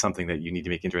and as something that you need to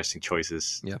make interesting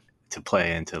choices Yeah. to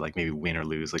play and to like maybe win or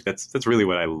lose. Like that's really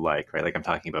what I like, right? Like I'm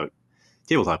talking about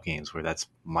tabletop games where that's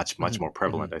much Hmm. more Hmm.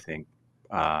 prevalent. I think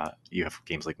you have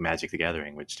games like Magic the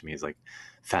Gathering, which to me is like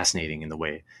fascinating in the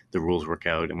way the rules work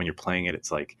out, and when you're playing it,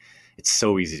 it's like it's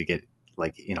so easy to get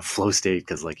like in a flow state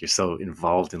because like you're so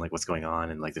involved in like what's going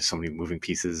on and like there's so many moving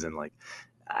pieces and like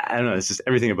I don't know, it's just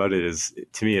everything about it is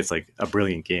to me it's like a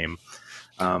brilliant game.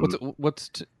 What's um, what's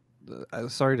t-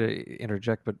 sorry to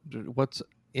interject, but what's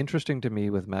interesting to me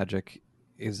with Magic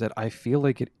is that I feel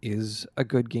like it is a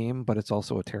good game, but it's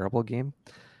also a terrible game.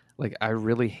 Like I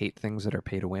really hate things that are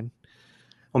pay to win.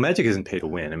 well, Magic isn't pay to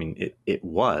win. I mean, it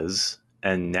was,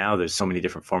 and now there's so many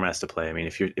different formats to play. I mean,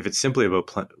 if it's simply about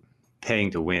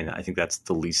paying to win, I think that's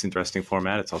the least interesting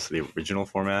format. It's also the original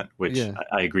format, which Yeah,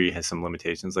 I agree has some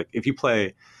limitations. Like if you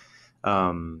play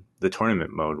the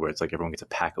tournament mode where it's like everyone gets a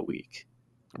pack a week,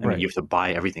 I mean, you right. have to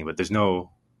buy everything, but there's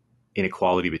no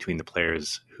inequality between the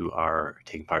players who are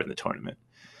taking part in the tournament.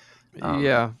 Um,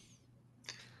 Yeah,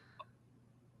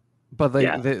 but like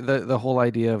yeah, the whole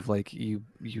idea of like you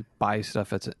buy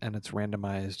stuff, and it's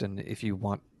randomized, and if you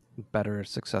want better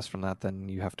success from that, then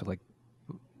you have to like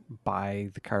buy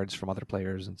the cards from other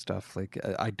players and stuff. Like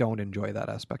I don't enjoy that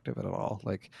aspect of it at all.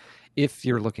 Like if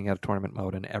you're looking at a tournament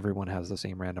mode and everyone has the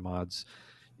same random odds,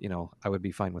 I would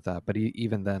be fine with that. But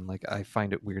even then, like I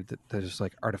find it weird that there's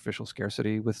like artificial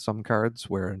scarcity with some cards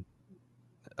where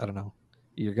I don't know.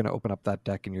 You're going to open up that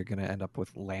deck and you're going to end up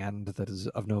with land that is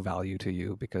of no value to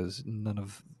you because none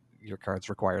of your cards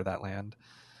require that land.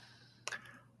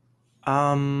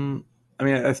 um, I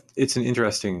mean, it's an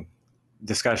interesting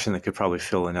discussion that could probably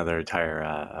fill another entire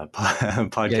Yeah, yeah,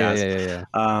 podcast. yeah, yeah,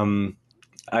 yeah. Um,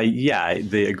 yeah,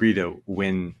 they agree to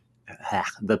win.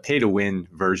 The pay to win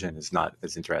version is not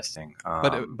as interesting.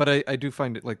 But I do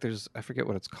find it like there's, I forget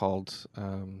what it's called.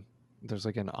 There's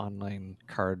like an online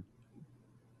card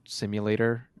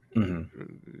simulator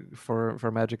Mhm.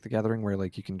 for Magic the Gathering where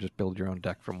like you can just build your own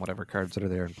deck from whatever cards that are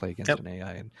there and play against Yep. an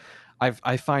AI. And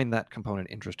I find that component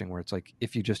interesting where it's like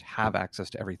if you just have access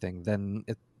to everything, then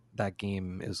that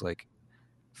game is like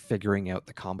figuring out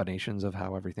the combinations of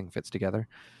how everything fits together.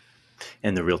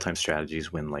 And the real time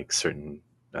strategies when like certain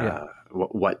Yeah,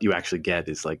 what you actually get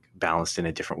is like balanced in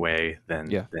a different way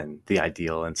yeah. than the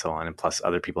ideal and so on. And plus,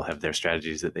 other people have their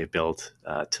strategies that they've built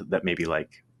that maybe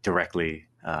like directly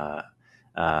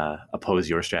oppose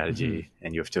your Hmm. strategy,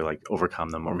 and you have to like overcome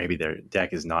them. Or maybe their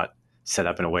deck is not set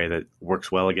up in a way that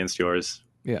works well against yours,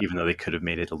 Yeah, even though they could have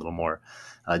made it a little more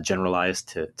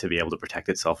generalized to be able to protect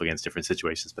itself against different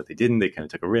situations, but they didn't. They kind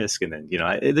of took a risk, and then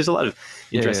there's a lot of yeah, yeah,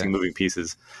 yeah. interesting moving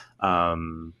pieces.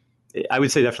 Um, I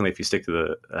would say definitely if you stick to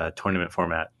the tournament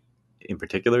format in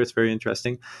particular, it's very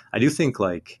interesting. I do think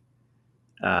like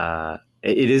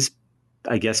it is,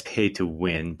 I guess, pay to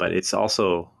win, but it's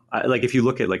also like if you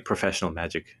look at like professional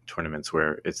Magic tournaments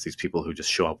where it's these people who just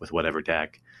show up with whatever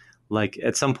deck. Like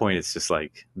at some point, it's just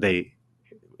like they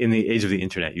in the age of the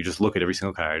internet, you just look at every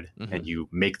single card Hmm. and you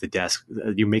make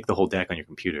the whole deck on your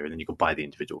computer, and then you go buy the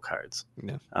individual cards.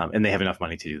 Yeah, And they have enough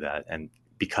money to do that, and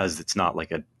because it's not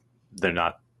like they're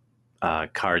not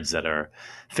cards that are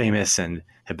famous and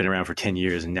have been around for 10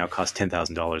 years and now cost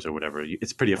 $10,000 or whatever.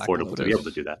 It's pretty Black affordable to be able to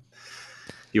Lotus. do that.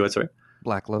 You what? Sorry.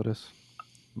 Black Lotus.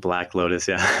 Black Lotus,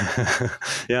 yeah,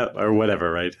 yeah, or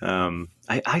whatever, right?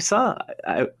 I saw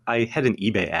I had an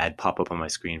eBay ad pop up on my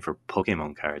screen for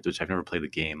Pokemon cards, which I've never played the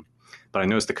game, but I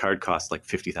noticed the card cost like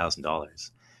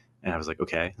 $50,000, and I was like,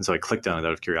 okay, and so I clicked on it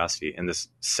out of curiosity, and this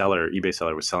eBay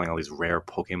seller, was selling all these rare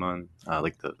Pokemon,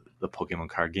 like the Pokemon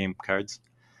card game cards,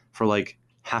 for like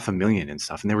half a million and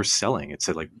stuff, and they were selling. It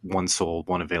said like one sold,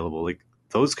 one available. Like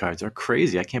those cards are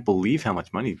crazy. I can't believe how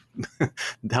much money,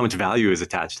 how much value is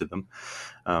attached to them.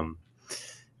 Um,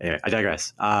 anyway, I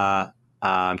digress.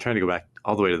 I'm trying to go back.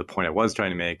 all the way to the point I was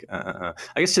trying to make. I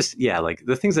guess just yeah, like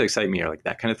the things that excite me are like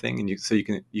that kind of thing, and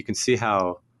you can see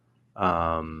how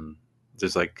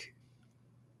there's like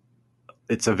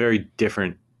it's a very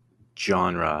different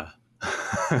genre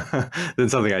than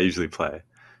something I usually play.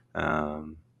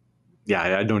 Um,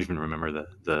 yeah, I don't even remember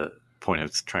the point I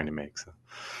was trying to make. So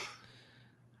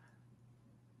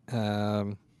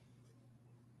Um,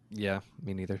 yeah,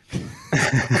 me neither.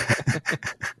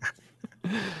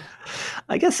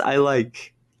 I guess I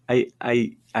like I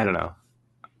don't know.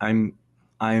 I'm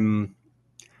I'm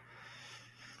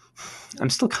I'm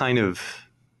still kind of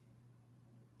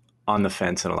on the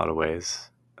fence in a lot of ways.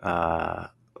 Uh,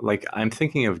 like I'm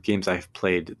thinking of games I've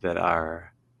played that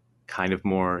are kind of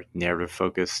more narrative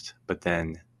focused, but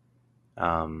then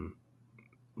um,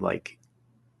 like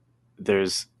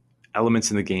there's elements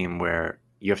in the game where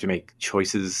you have to make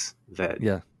choices that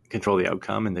Yeah, control the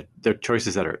outcome, and they're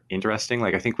choices that are interesting.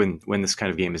 Like I think when this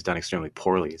kind of game is done extremely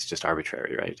poorly, it's just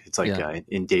arbitrary, right? It's like yeah.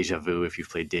 in Deja Vu, if you've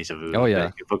played Deja Oh Vu, the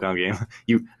yeah, Pokemon game,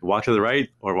 you walk to the right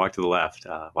or walk to the left.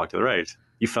 Walk to the right.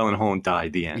 You fell in a hole and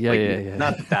died. The end. yeah, Like yeah,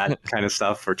 not that yeah. kind of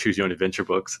stuff for choose your own adventure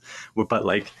books, but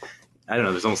like I don't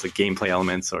know. There's almost like gameplay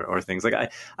elements or things. Like I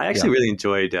actually Yeah. really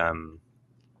enjoyed.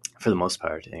 For the most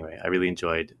part, anyway, I really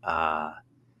enjoyed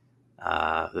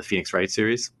the Phoenix Wright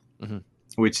series, Hmm.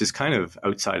 which is kind of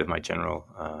outside of my general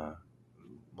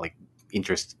like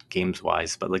interest games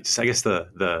wise, but like just I guess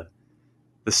the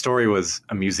story was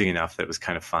amusing enough that it was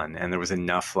kind of fun, and there was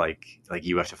enough like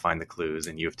you have to find the clues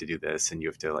and you have to do this and you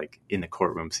have to like in the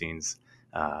courtroom scenes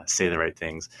say the right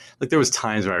things. Like there was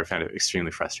times where I found it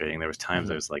extremely frustrating. There was times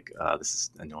I Hmm. was like, this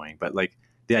is annoying, but like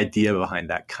the idea behind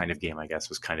that kind of game, I guess,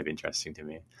 was kind of interesting to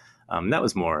me. That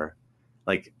was more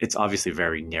like it's obviously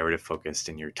very narrative focused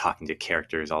and you're talking to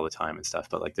characters all the time and stuff,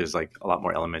 but like there's like a lot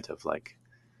more element of like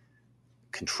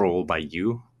control by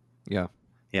you. Yeah.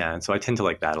 Yeah, and so I tend to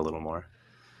like that a little more.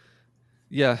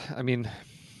 Yeah. I mean,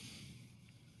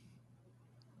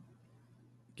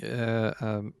 uh,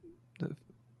 um,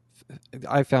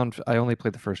 I only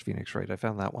played the first Phoenix, right? I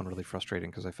found that one really frustrating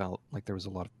because I felt like there was a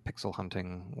lot of pixel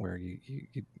hunting where you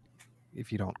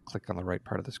if you don't click on the right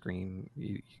part of the screen,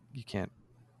 you can't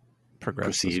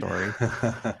progress the Proceed.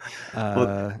 story. Well,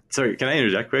 Uh, sorry, can I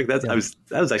interject quick? yeah.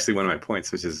 That was actually one of my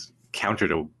points, which is counter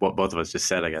to what both of us just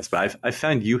said, I guess. But I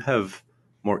found you have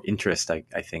more interest, I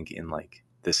think, in like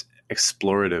this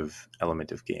explorative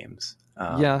element of games.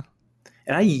 Yeah.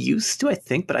 And I used to, I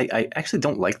think, but I actually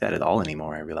don't like that at all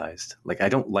anymore. I realized, like, I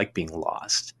don't like being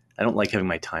lost. I don't like having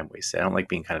my time wasted. I don't like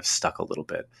being kind of stuck a little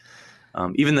bit.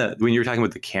 Even when you were talking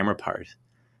about the camera part,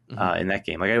 Hmm. in that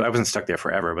game. Like I wasn't stuck there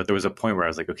forever, but there was a point where I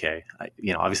was like, okay,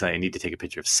 obviously I need to take a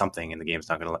picture of something, and the game's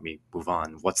not going to let me move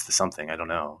on. What's the something? I don't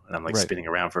know. And I'm like Right. spinning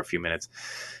around for a few minutes,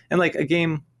 and like a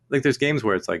game, like there's games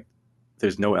where it's like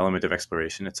there's no element of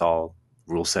exploration. It's all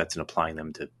rule sets and applying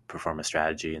them to perform a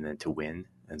strategy and then to win.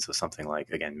 And so something like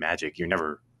again Magic, you're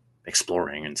never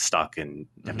exploring and stuck and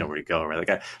have Hmm. nowhere to go. Right? Like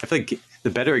I feel like the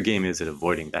better a game is at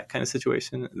avoiding that kind of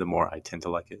situation, the more I tend to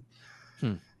like it.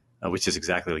 Hmm. Which is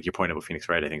exactly like your point about Phoenix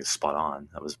Wright. I think is spot on.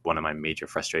 That was one of my major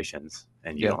frustrations,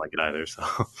 and you Yeah. don't like it either. So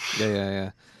Yeah.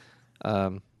 Yeah. Yeah.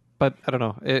 But I don't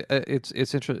know.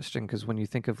 It's interesting because when you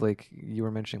think of like you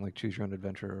were mentioning like choose your own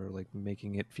adventure or like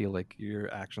making it feel like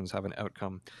your actions have an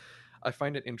outcome, I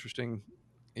find it interesting.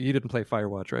 You didn't play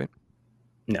Firewatch, right?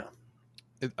 no.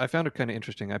 I found it kind of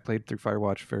interesting. I played through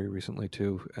Firewatch very recently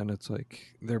too, and it's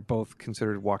like they're both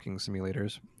considered walking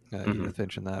simulators. Mm-hmm. Edith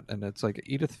Finch and that, and it's like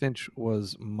Edith Finch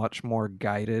was much more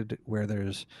guided, where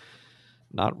there's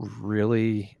not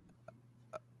really.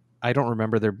 I don't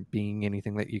remember there being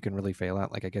anything that you can really fail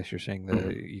at. Like I guess you're saying Mm-hmm.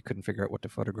 that you couldn't figure out what to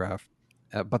photograph,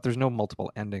 but there's no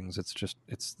multiple endings. It's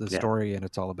the Yeah. story, and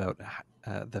it's all about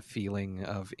the feeling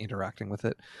of interacting with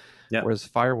it. Yeah. Whereas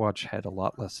Firewatch had a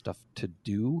lot less stuff to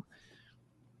do,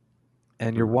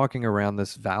 and you're Mm-hmm. walking around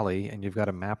this valley and you've got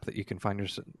a map that you can find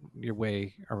your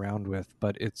way around with,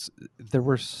 but there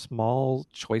were small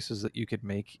choices that you could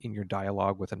make in your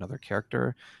dialogue with another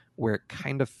character where it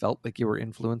kind of felt like you were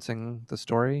influencing the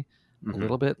story a Mm-hmm.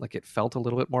 little bit, like it felt a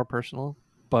little bit more personal,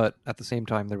 but at the same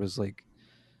time there was like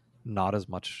not as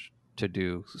much to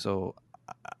do. So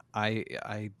I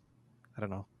I don't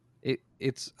know,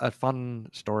 it's a fun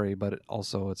story, but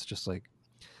it's just like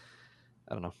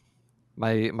I don't know,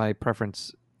 my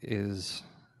preference is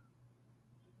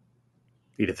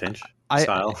Edith Finch I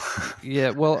style. yeah,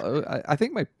 well, I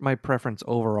think my preference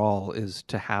overall is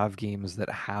to have games that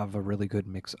have a really good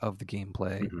mix of the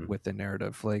gameplay Mm-hmm. with the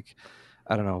narrative. Like,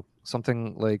 I don't know,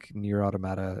 something like Near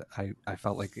Automata. I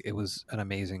felt like it was an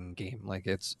amazing game. Like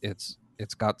it's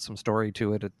got some story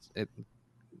to it.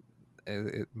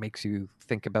 it makes you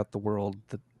think about the world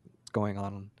that's going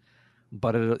on,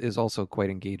 but it is also quite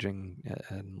engaging,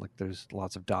 and like there's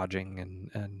lots of dodging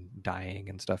and dying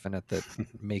and stuff in it that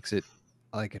makes it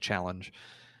like a challenge.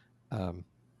 Um,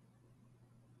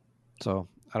 so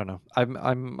I don't know.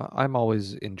 I'm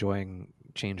always enjoying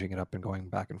changing it up and going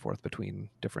back and forth between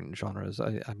different genres.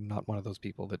 I'm not one of those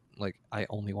people that like I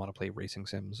only want to play racing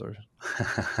sims or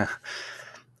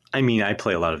I mean, I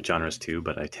play a lot of genres too,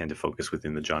 but I tend to focus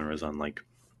within the genres on like,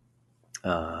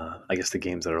 I guess the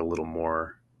games that are a little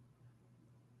more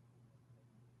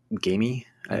gamey.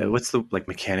 mm, What's the like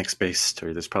mechanics based?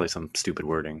 Or there's probably some stupid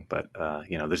wording, but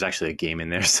there's actually a game in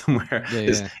there somewhere. yeah,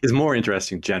 is yeah. is more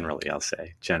interesting generally. I'll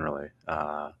say generally.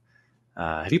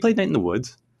 Have you played Night in the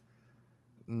Woods?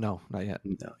 No, not yet.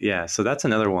 No. Yeah, so that's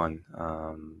another one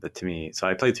that to me. So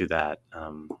I played through that,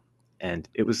 and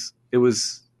it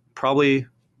was probably,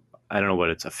 I don't know what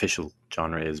its official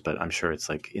genre is, but I'm sure it's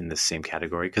like in the same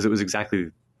category because it was exactly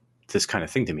this kind of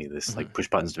thing to me. This Hmm. like push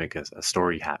buttons to make a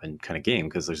story happen kind of game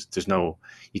because there's no,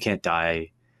 you can't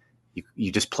die.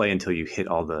 You just play until you hit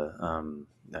all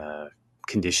the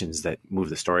conditions that move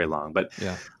the story along. But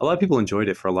Yeah. a lot of people enjoyed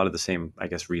it for a lot of the same, I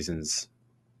guess, reasons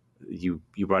you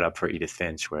brought up for Edith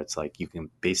Finch, where it's like you can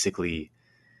basically,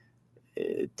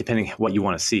 depending what you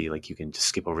want to see, like you can just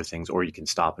skip over things, or you can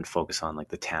stop and focus on like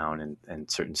the town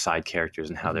and certain side characters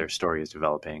and how Hmm. their story is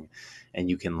developing, and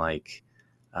you can like,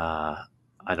 uh,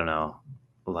 I don't know,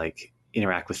 like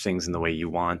interact with things in the way you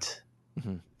want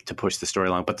Hmm. to push the story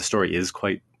along. But the story is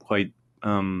quite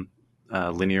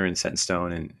linear and set in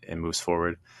stone and moves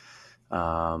forward.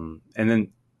 And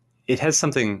then it has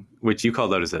something which you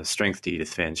called out as a strength to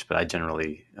Edith Finch, but I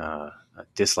generally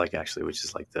dislike actually, which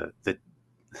is like the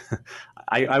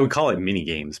I would call it mini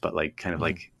games, but like kind of Hmm.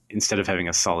 like instead of having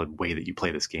a solid way that you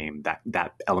play this game,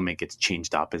 that element gets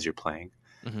changed up as you're playing.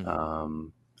 Hmm.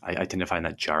 Um, I tend to find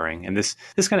that jarring, and this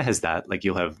kind of has that. Like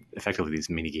you'll have effectively these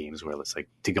mini games where it's like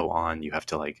to go on, you have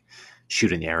to like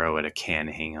shoot an arrow at a can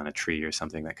hanging on a tree or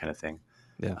something, that kind of thing.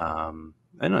 Yeah. I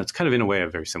don't know. It's kind of in a way a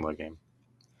very similar game.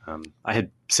 I had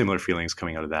similar feelings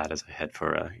coming out of that as I had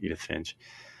for Edith Finch.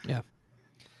 Yeah.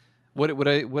 What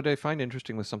I find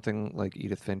interesting with something like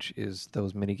Edith Finch is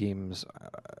those mini games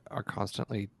are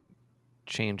constantly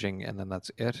changing, and then that's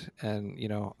it. And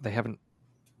they haven't,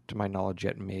 to my knowledge,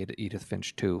 yet made Edith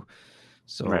Finch 2.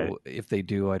 Right. So if they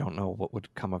do, I don't know what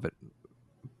would come of it.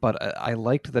 But I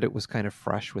liked that it was kind of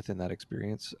fresh within that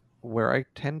experience. Where I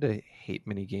tend to hate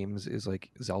mini games is like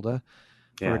Zelda,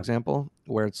 for Yeah. example,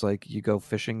 where it's like you go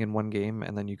fishing in one game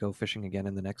and then you go fishing again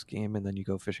in the next game and then you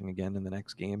go fishing again in the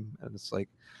next game, and it's like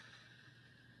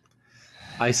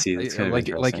I see. That's kind of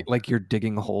interesting. like you're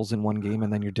digging holes in one game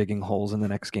and then you're digging holes in the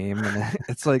next game, and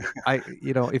it's like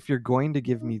if you're going to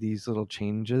give me these little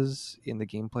changes in the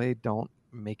gameplay, don't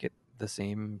make it the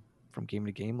same from game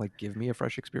to game. Like, give me a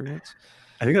fresh experience.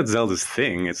 I think that's Zelda's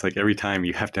thing. It's like every time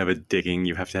you have to have a digging,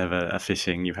 you have to have a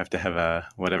fishing, you have to have a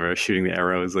whatever shooting the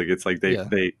arrows. Like it's like Yeah,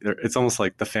 it's almost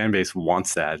like the fan base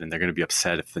wants that, and they're going to be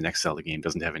upset if the next Zelda game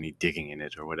doesn't have any digging in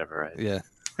it or whatever. yeah.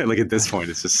 Right? Like at this point,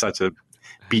 it's just such a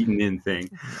beaten in thing.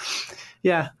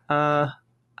 Yeah,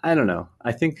 I don't know.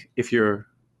 I think if you're,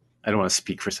 I don't want to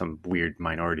speak for some weird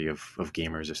minority of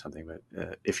gamers or something,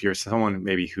 but if you're someone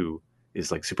maybe who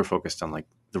is like super focused on like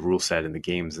the rule set and the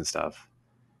games and stuff,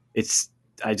 it's,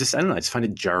 I don't know, I just find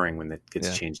it jarring when it gets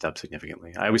Yeah, changed up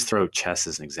significantly. I always throw chess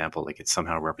as an example, like it's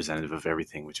somehow representative of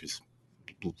everything, which is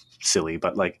silly,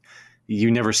 but like you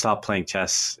never stop playing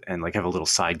chess and like have a little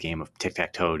side game of tic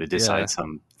tac toe to yeah, decide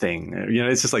something.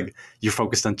 It's just like you're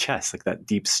focused on chess, like that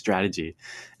deep strategy.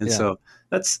 And yeah, so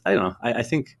that's, I don't know. I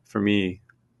think for me,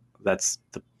 that's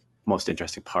the most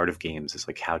interesting part of games is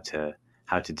like how to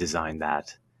design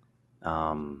that,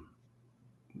 um,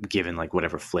 given like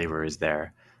whatever flavor is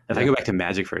there. If I yeah, go back to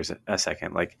Magic for a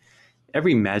second, like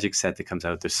every Magic set that comes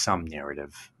out, there's some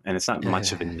narrative, and it's not yeah,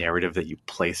 much yeah, of a narrative that you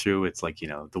play through. It's like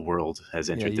the world has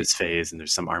yeah. entered this phase, and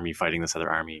there's some army fighting this other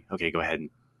army. Okay, go ahead and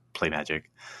play Magic.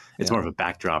 It's Yeah, more of a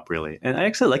backdrop, really, and I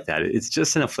actually like that. It's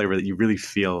just enough flavor that you really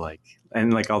feel like,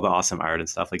 and like all the awesome art and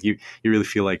stuff, like you really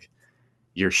feel like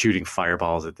you're shooting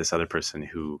fireballs at this other person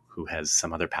who has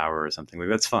some other power or something. Like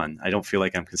that's fun. I don't feel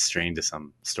like I'm constrained to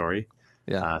some story.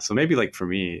 yeah, So maybe like for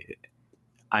me,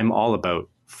 I'm all about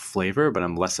flavor, but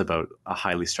I'm less about a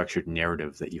highly structured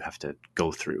narrative that you have to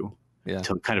go through yeah,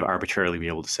 to kind of arbitrarily be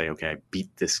able to say, okay, I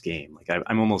beat this game. Like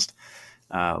I'm almost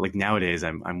like nowadays,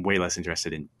 I'm way less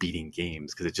interested in beating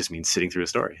games because it just means sitting through a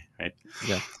story, right?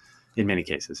 yeah. In many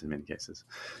cases.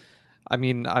 I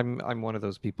mean, I'm one of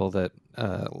those people that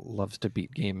loves to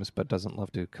beat games but doesn't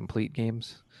love to complete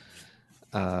games.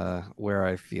 where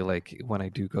I feel like when I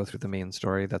do go through the main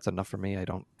story, that's enough for me. I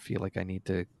don't feel like I need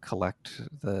to collect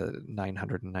the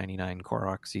 999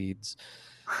 Korok seeds.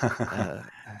 Uh,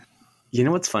 You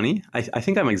know what's funny? I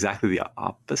think I'm exactly the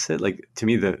opposite. Like to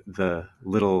me, the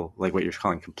little like what you're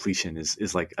calling completion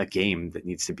is like a game that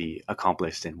needs to be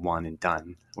accomplished and won and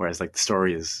done. Whereas like the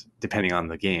story is depending on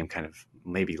the game, kind of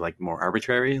maybe like more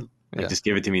arbitrary. Like yeah, just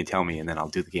give it to me and tell me, and then I'll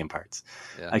do the game parts.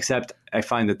 yeah, Except I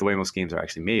find that the way most games are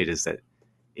actually made is that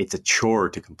it's a chore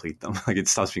to complete them. Like it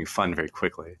stops being fun very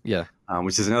quickly, yeah,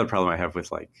 which is another problem I have with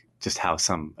like just how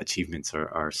some achievements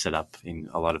are set up in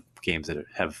a lot of games that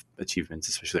have achievements,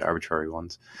 especially arbitrary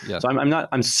ones. yeah, So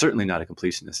I'm certainly not a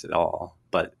completionist at all,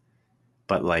 but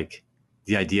like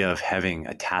the idea of having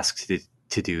a task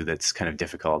to do that's kind of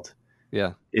difficult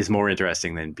yeah, is more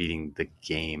interesting than beating the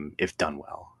game if done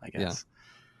well, I yeah, guess.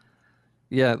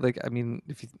 yeah. Like, I mean,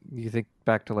 if you think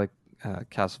back to like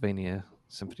Castlevania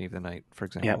Symphony of the Night, for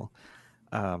Yep. example,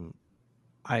 um,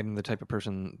 I'm the type of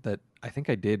person that I think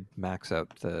I did max out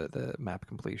the map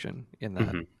completion in that.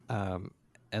 Hmm. Um,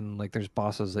 and like there's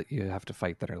bosses that you have to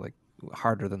fight that are like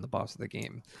harder than the boss of the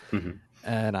game. Hmm.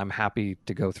 And I'm happy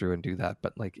to go through and do that.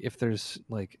 But like if there's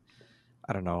like,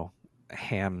 I don't know,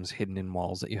 hams hidden in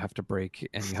walls that you have to break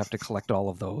and you have to collect all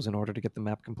of those in order to get the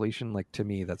map completion, like to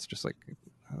me that's just like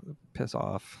piss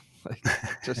off. Like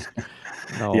just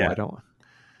no, I Yeah. don't.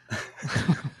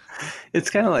 It's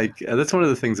kind of like that's one of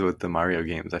the things about the Mario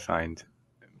games I find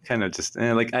kind of just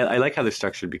like I like how they're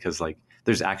structured because like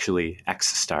there's actually X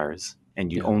stars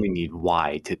and you Yeah. only need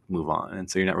Y to move on, and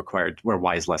so you're not required where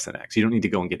Y is less than X. You don't need to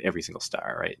go and get every single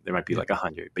star, right? There might be Yeah. like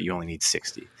 100, but you only need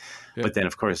 60. Yeah. But then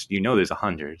of course there's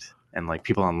 100, and like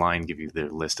people online give you their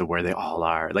list of where they all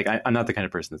are. Like I'm not the kind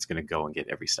of person that's going to go and get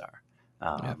every star,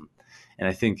 Yeah. and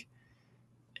I think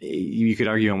you could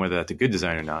argue on whether that's a good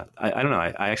design or not. I don't know.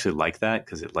 I actually like that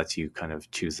because it lets you kind of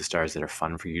choose the stars that are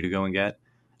fun for you to go and get.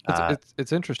 It's Uh, it's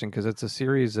it's interesting because it's a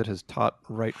series that has taught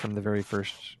right from the very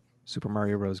first Super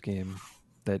Mario Bros. Game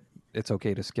that it's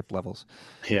okay to skip levels.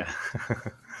 Yeah,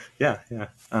 yeah, yeah.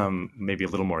 Maybe a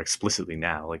little more explicitly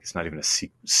now. Like it's not even a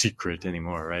secret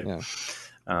anymore, right? Yeah.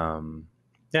 Um,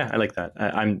 yeah, I like that.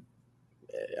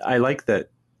 I like that.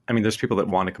 I mean, there's people that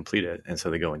want to complete it, and so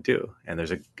they go and do. And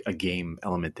there's a game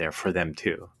element there for them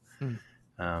too.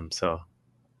 Hmm. So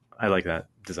I like that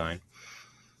design.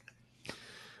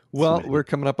 Well, Somebody, we're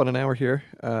coming up on an hour here.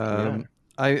 we are.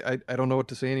 I don't know what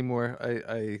to say anymore.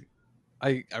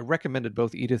 I recommended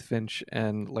both Edith Finch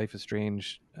and Life is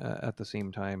Strange at the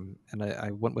same time, and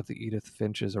I went with the Edith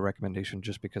Finch as a recommendation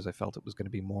just because I felt it was going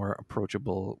to be more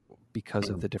approachable because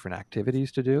of Mhm. the different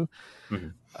activities to do.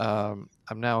 Mhm.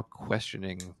 I'm now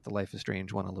questioning the Life is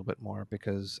Strange one a little bit more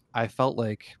because I felt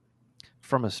like,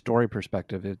 from a story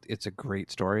perspective, it's a great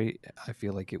story. I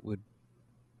feel like it would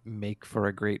make for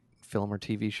a great film or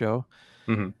TV show.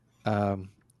 Mhm. Um,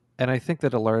 and I think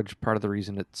that a large part of the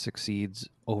reason it succeeds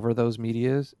over those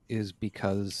medias is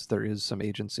because there is some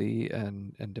agency,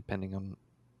 and depending on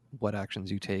what actions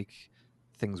you take,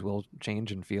 things will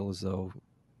change and feel as though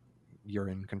you're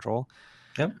in control.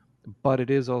 Yep. But it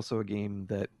is also a game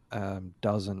that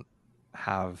doesn't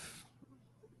have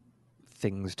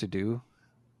things to do.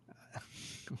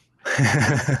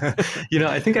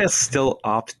 I think I still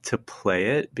opt to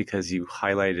play it because you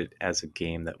highlight it as a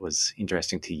game that was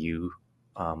interesting to you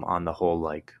on the whole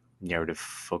like narrative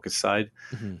focus side.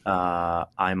 Mhm.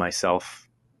 I myself,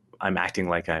 I'm acting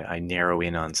like I narrow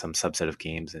in on some subset of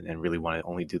games and really want to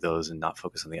only do those and not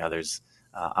focus on the others.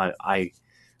 I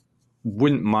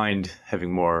wouldn't mind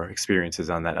having more experiences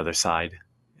on that other side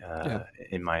Yeah,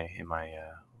 in my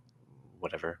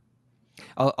whatever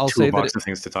I'll say that toolbox of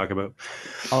things to talk about.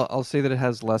 I'll say that it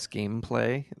has less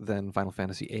gameplay than Final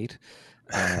Fantasy VIII,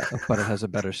 but it has a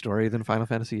better story than Final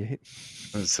Fantasy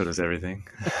VIII. So does everything.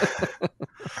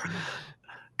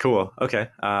 Cool. Okay.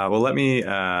 Well, let me.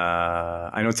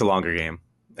 I know it's a longer game.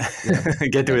 Yeah,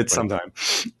 Get to yeah, it quite. sometime.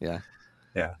 Yeah,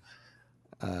 Yeah.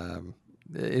 um,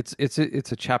 it's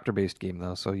a chapter based game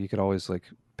though, so you could always like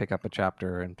pick up a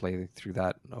chapter and play through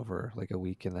that over like a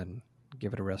week, and then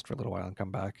give it a rest for a little while and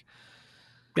come back.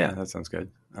 Yeah, that sounds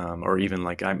good. Or even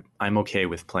like I'm okay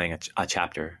with playing a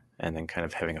chapter and then kind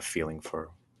of having a feeling for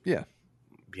Yeah,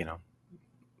 you know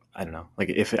I don't know, like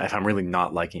if I'm really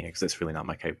not liking it because it's really not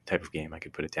my type of game, I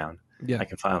could put it down. yeah, I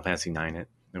can Final Fantasy 9 it,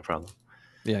 no problem.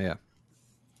 yeah, yeah.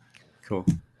 Cool.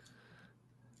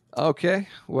 Okay,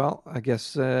 well, I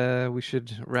guess we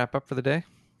should wrap up for the day.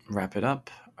 Wrap it up.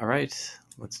 All right,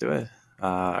 let's do it.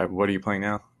 What are you playing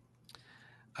now?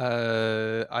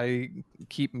 I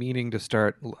keep meaning to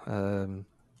start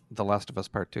The Last of Us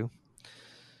Part 2.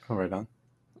 Oh, right on.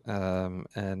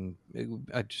 And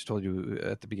I just told you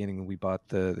at the beginning we bought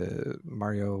the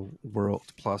Mario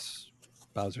World plus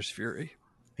Bowser's Fury.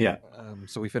 Yeah.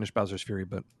 So we finished Bowser's Fury,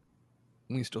 but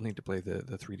we still need to play the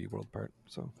 3D World part.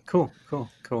 So Cool. Cool.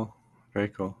 Cool. Very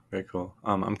cool. Very cool.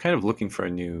 I'm kind of looking for a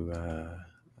new,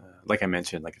 like I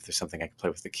mentioned, like if there's something I could play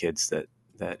with the kids that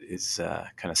is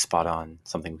kind of spot on,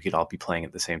 something we could all be playing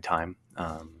at the same time.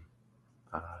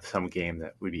 Some game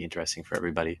that would be interesting for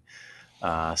everybody.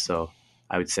 So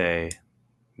I would say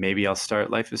maybe I'll start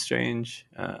Life is Strange.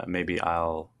 Maybe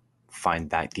I'll find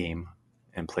that game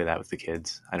and play that with the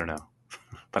kids. I don't know,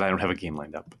 but I don't have a game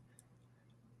lined up.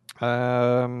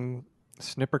 um,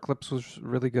 Snipper Clips was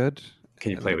really good,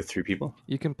 Can you play it and with three people?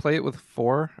 you can play it with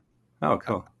four. Oh, I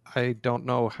cool. I don't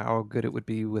know how good it would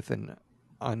be with an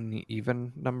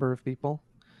uneven number of people.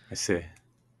 I see.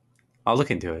 I'll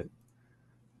look into it.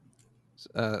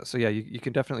 So yeah, you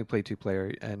can definitely play two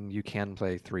player, and you can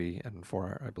play 3 and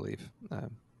 4, I believe.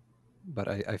 But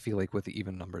I feel like with the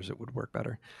even numbers, it would work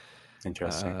better.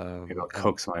 Interesting. Maybe I'll And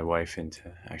coax my wife into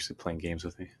actually playing games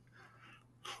with me.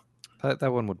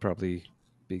 that one would probably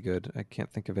be good. I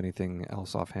can't think of anything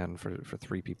else offhand for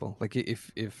 3 people. Like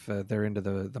if they're into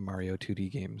the Mario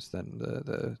 2D games, then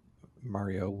the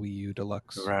Mario Wii U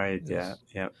Deluxe Right. Yeah. is.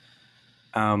 Yeah.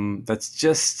 That's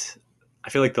just. I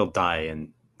feel like they'll die and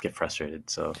get frustrated.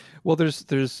 So Well, there's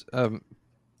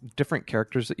different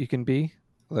characters that you can be.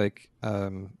 Like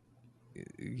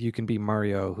you can be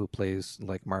Mario who plays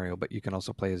like Mario, but you can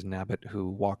also play as Nabbit who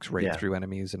walks right yeah. through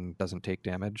enemies and doesn't take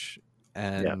damage.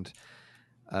 Yeah.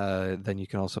 And then you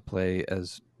can also play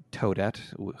as Toadette,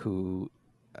 who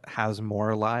has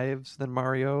more lives than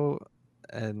Mario,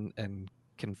 and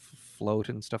can float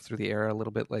and stuff through the air a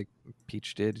little bit like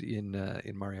Peach did in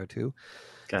Mario 2.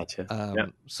 Gotcha. Yeah.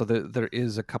 So there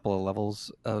is a couple of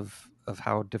levels of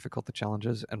how difficult the challenge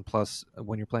is, and plus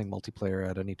when you're playing multiplayer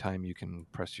at any time, you can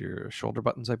press your shoulder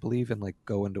buttons, I believe, and like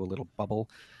go into a little bubble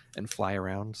and fly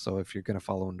around. So if you're going to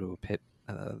fall into a pit,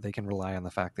 they can rely on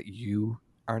the fact that you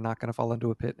are not going to fall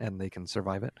into a pit and they can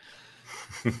survive it.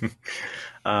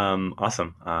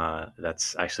 Awesome.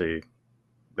 That's actually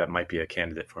that might be a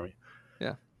candidate for me.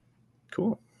 Yeah.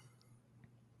 Cool.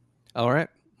 All right.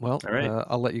 Well, All right.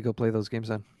 I'll let you go play those games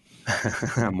then.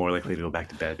 I'm more likely to go back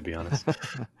to bed, to be honest.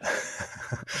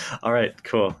 All right.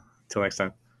 Cool. Till next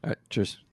time. All right. Cheers.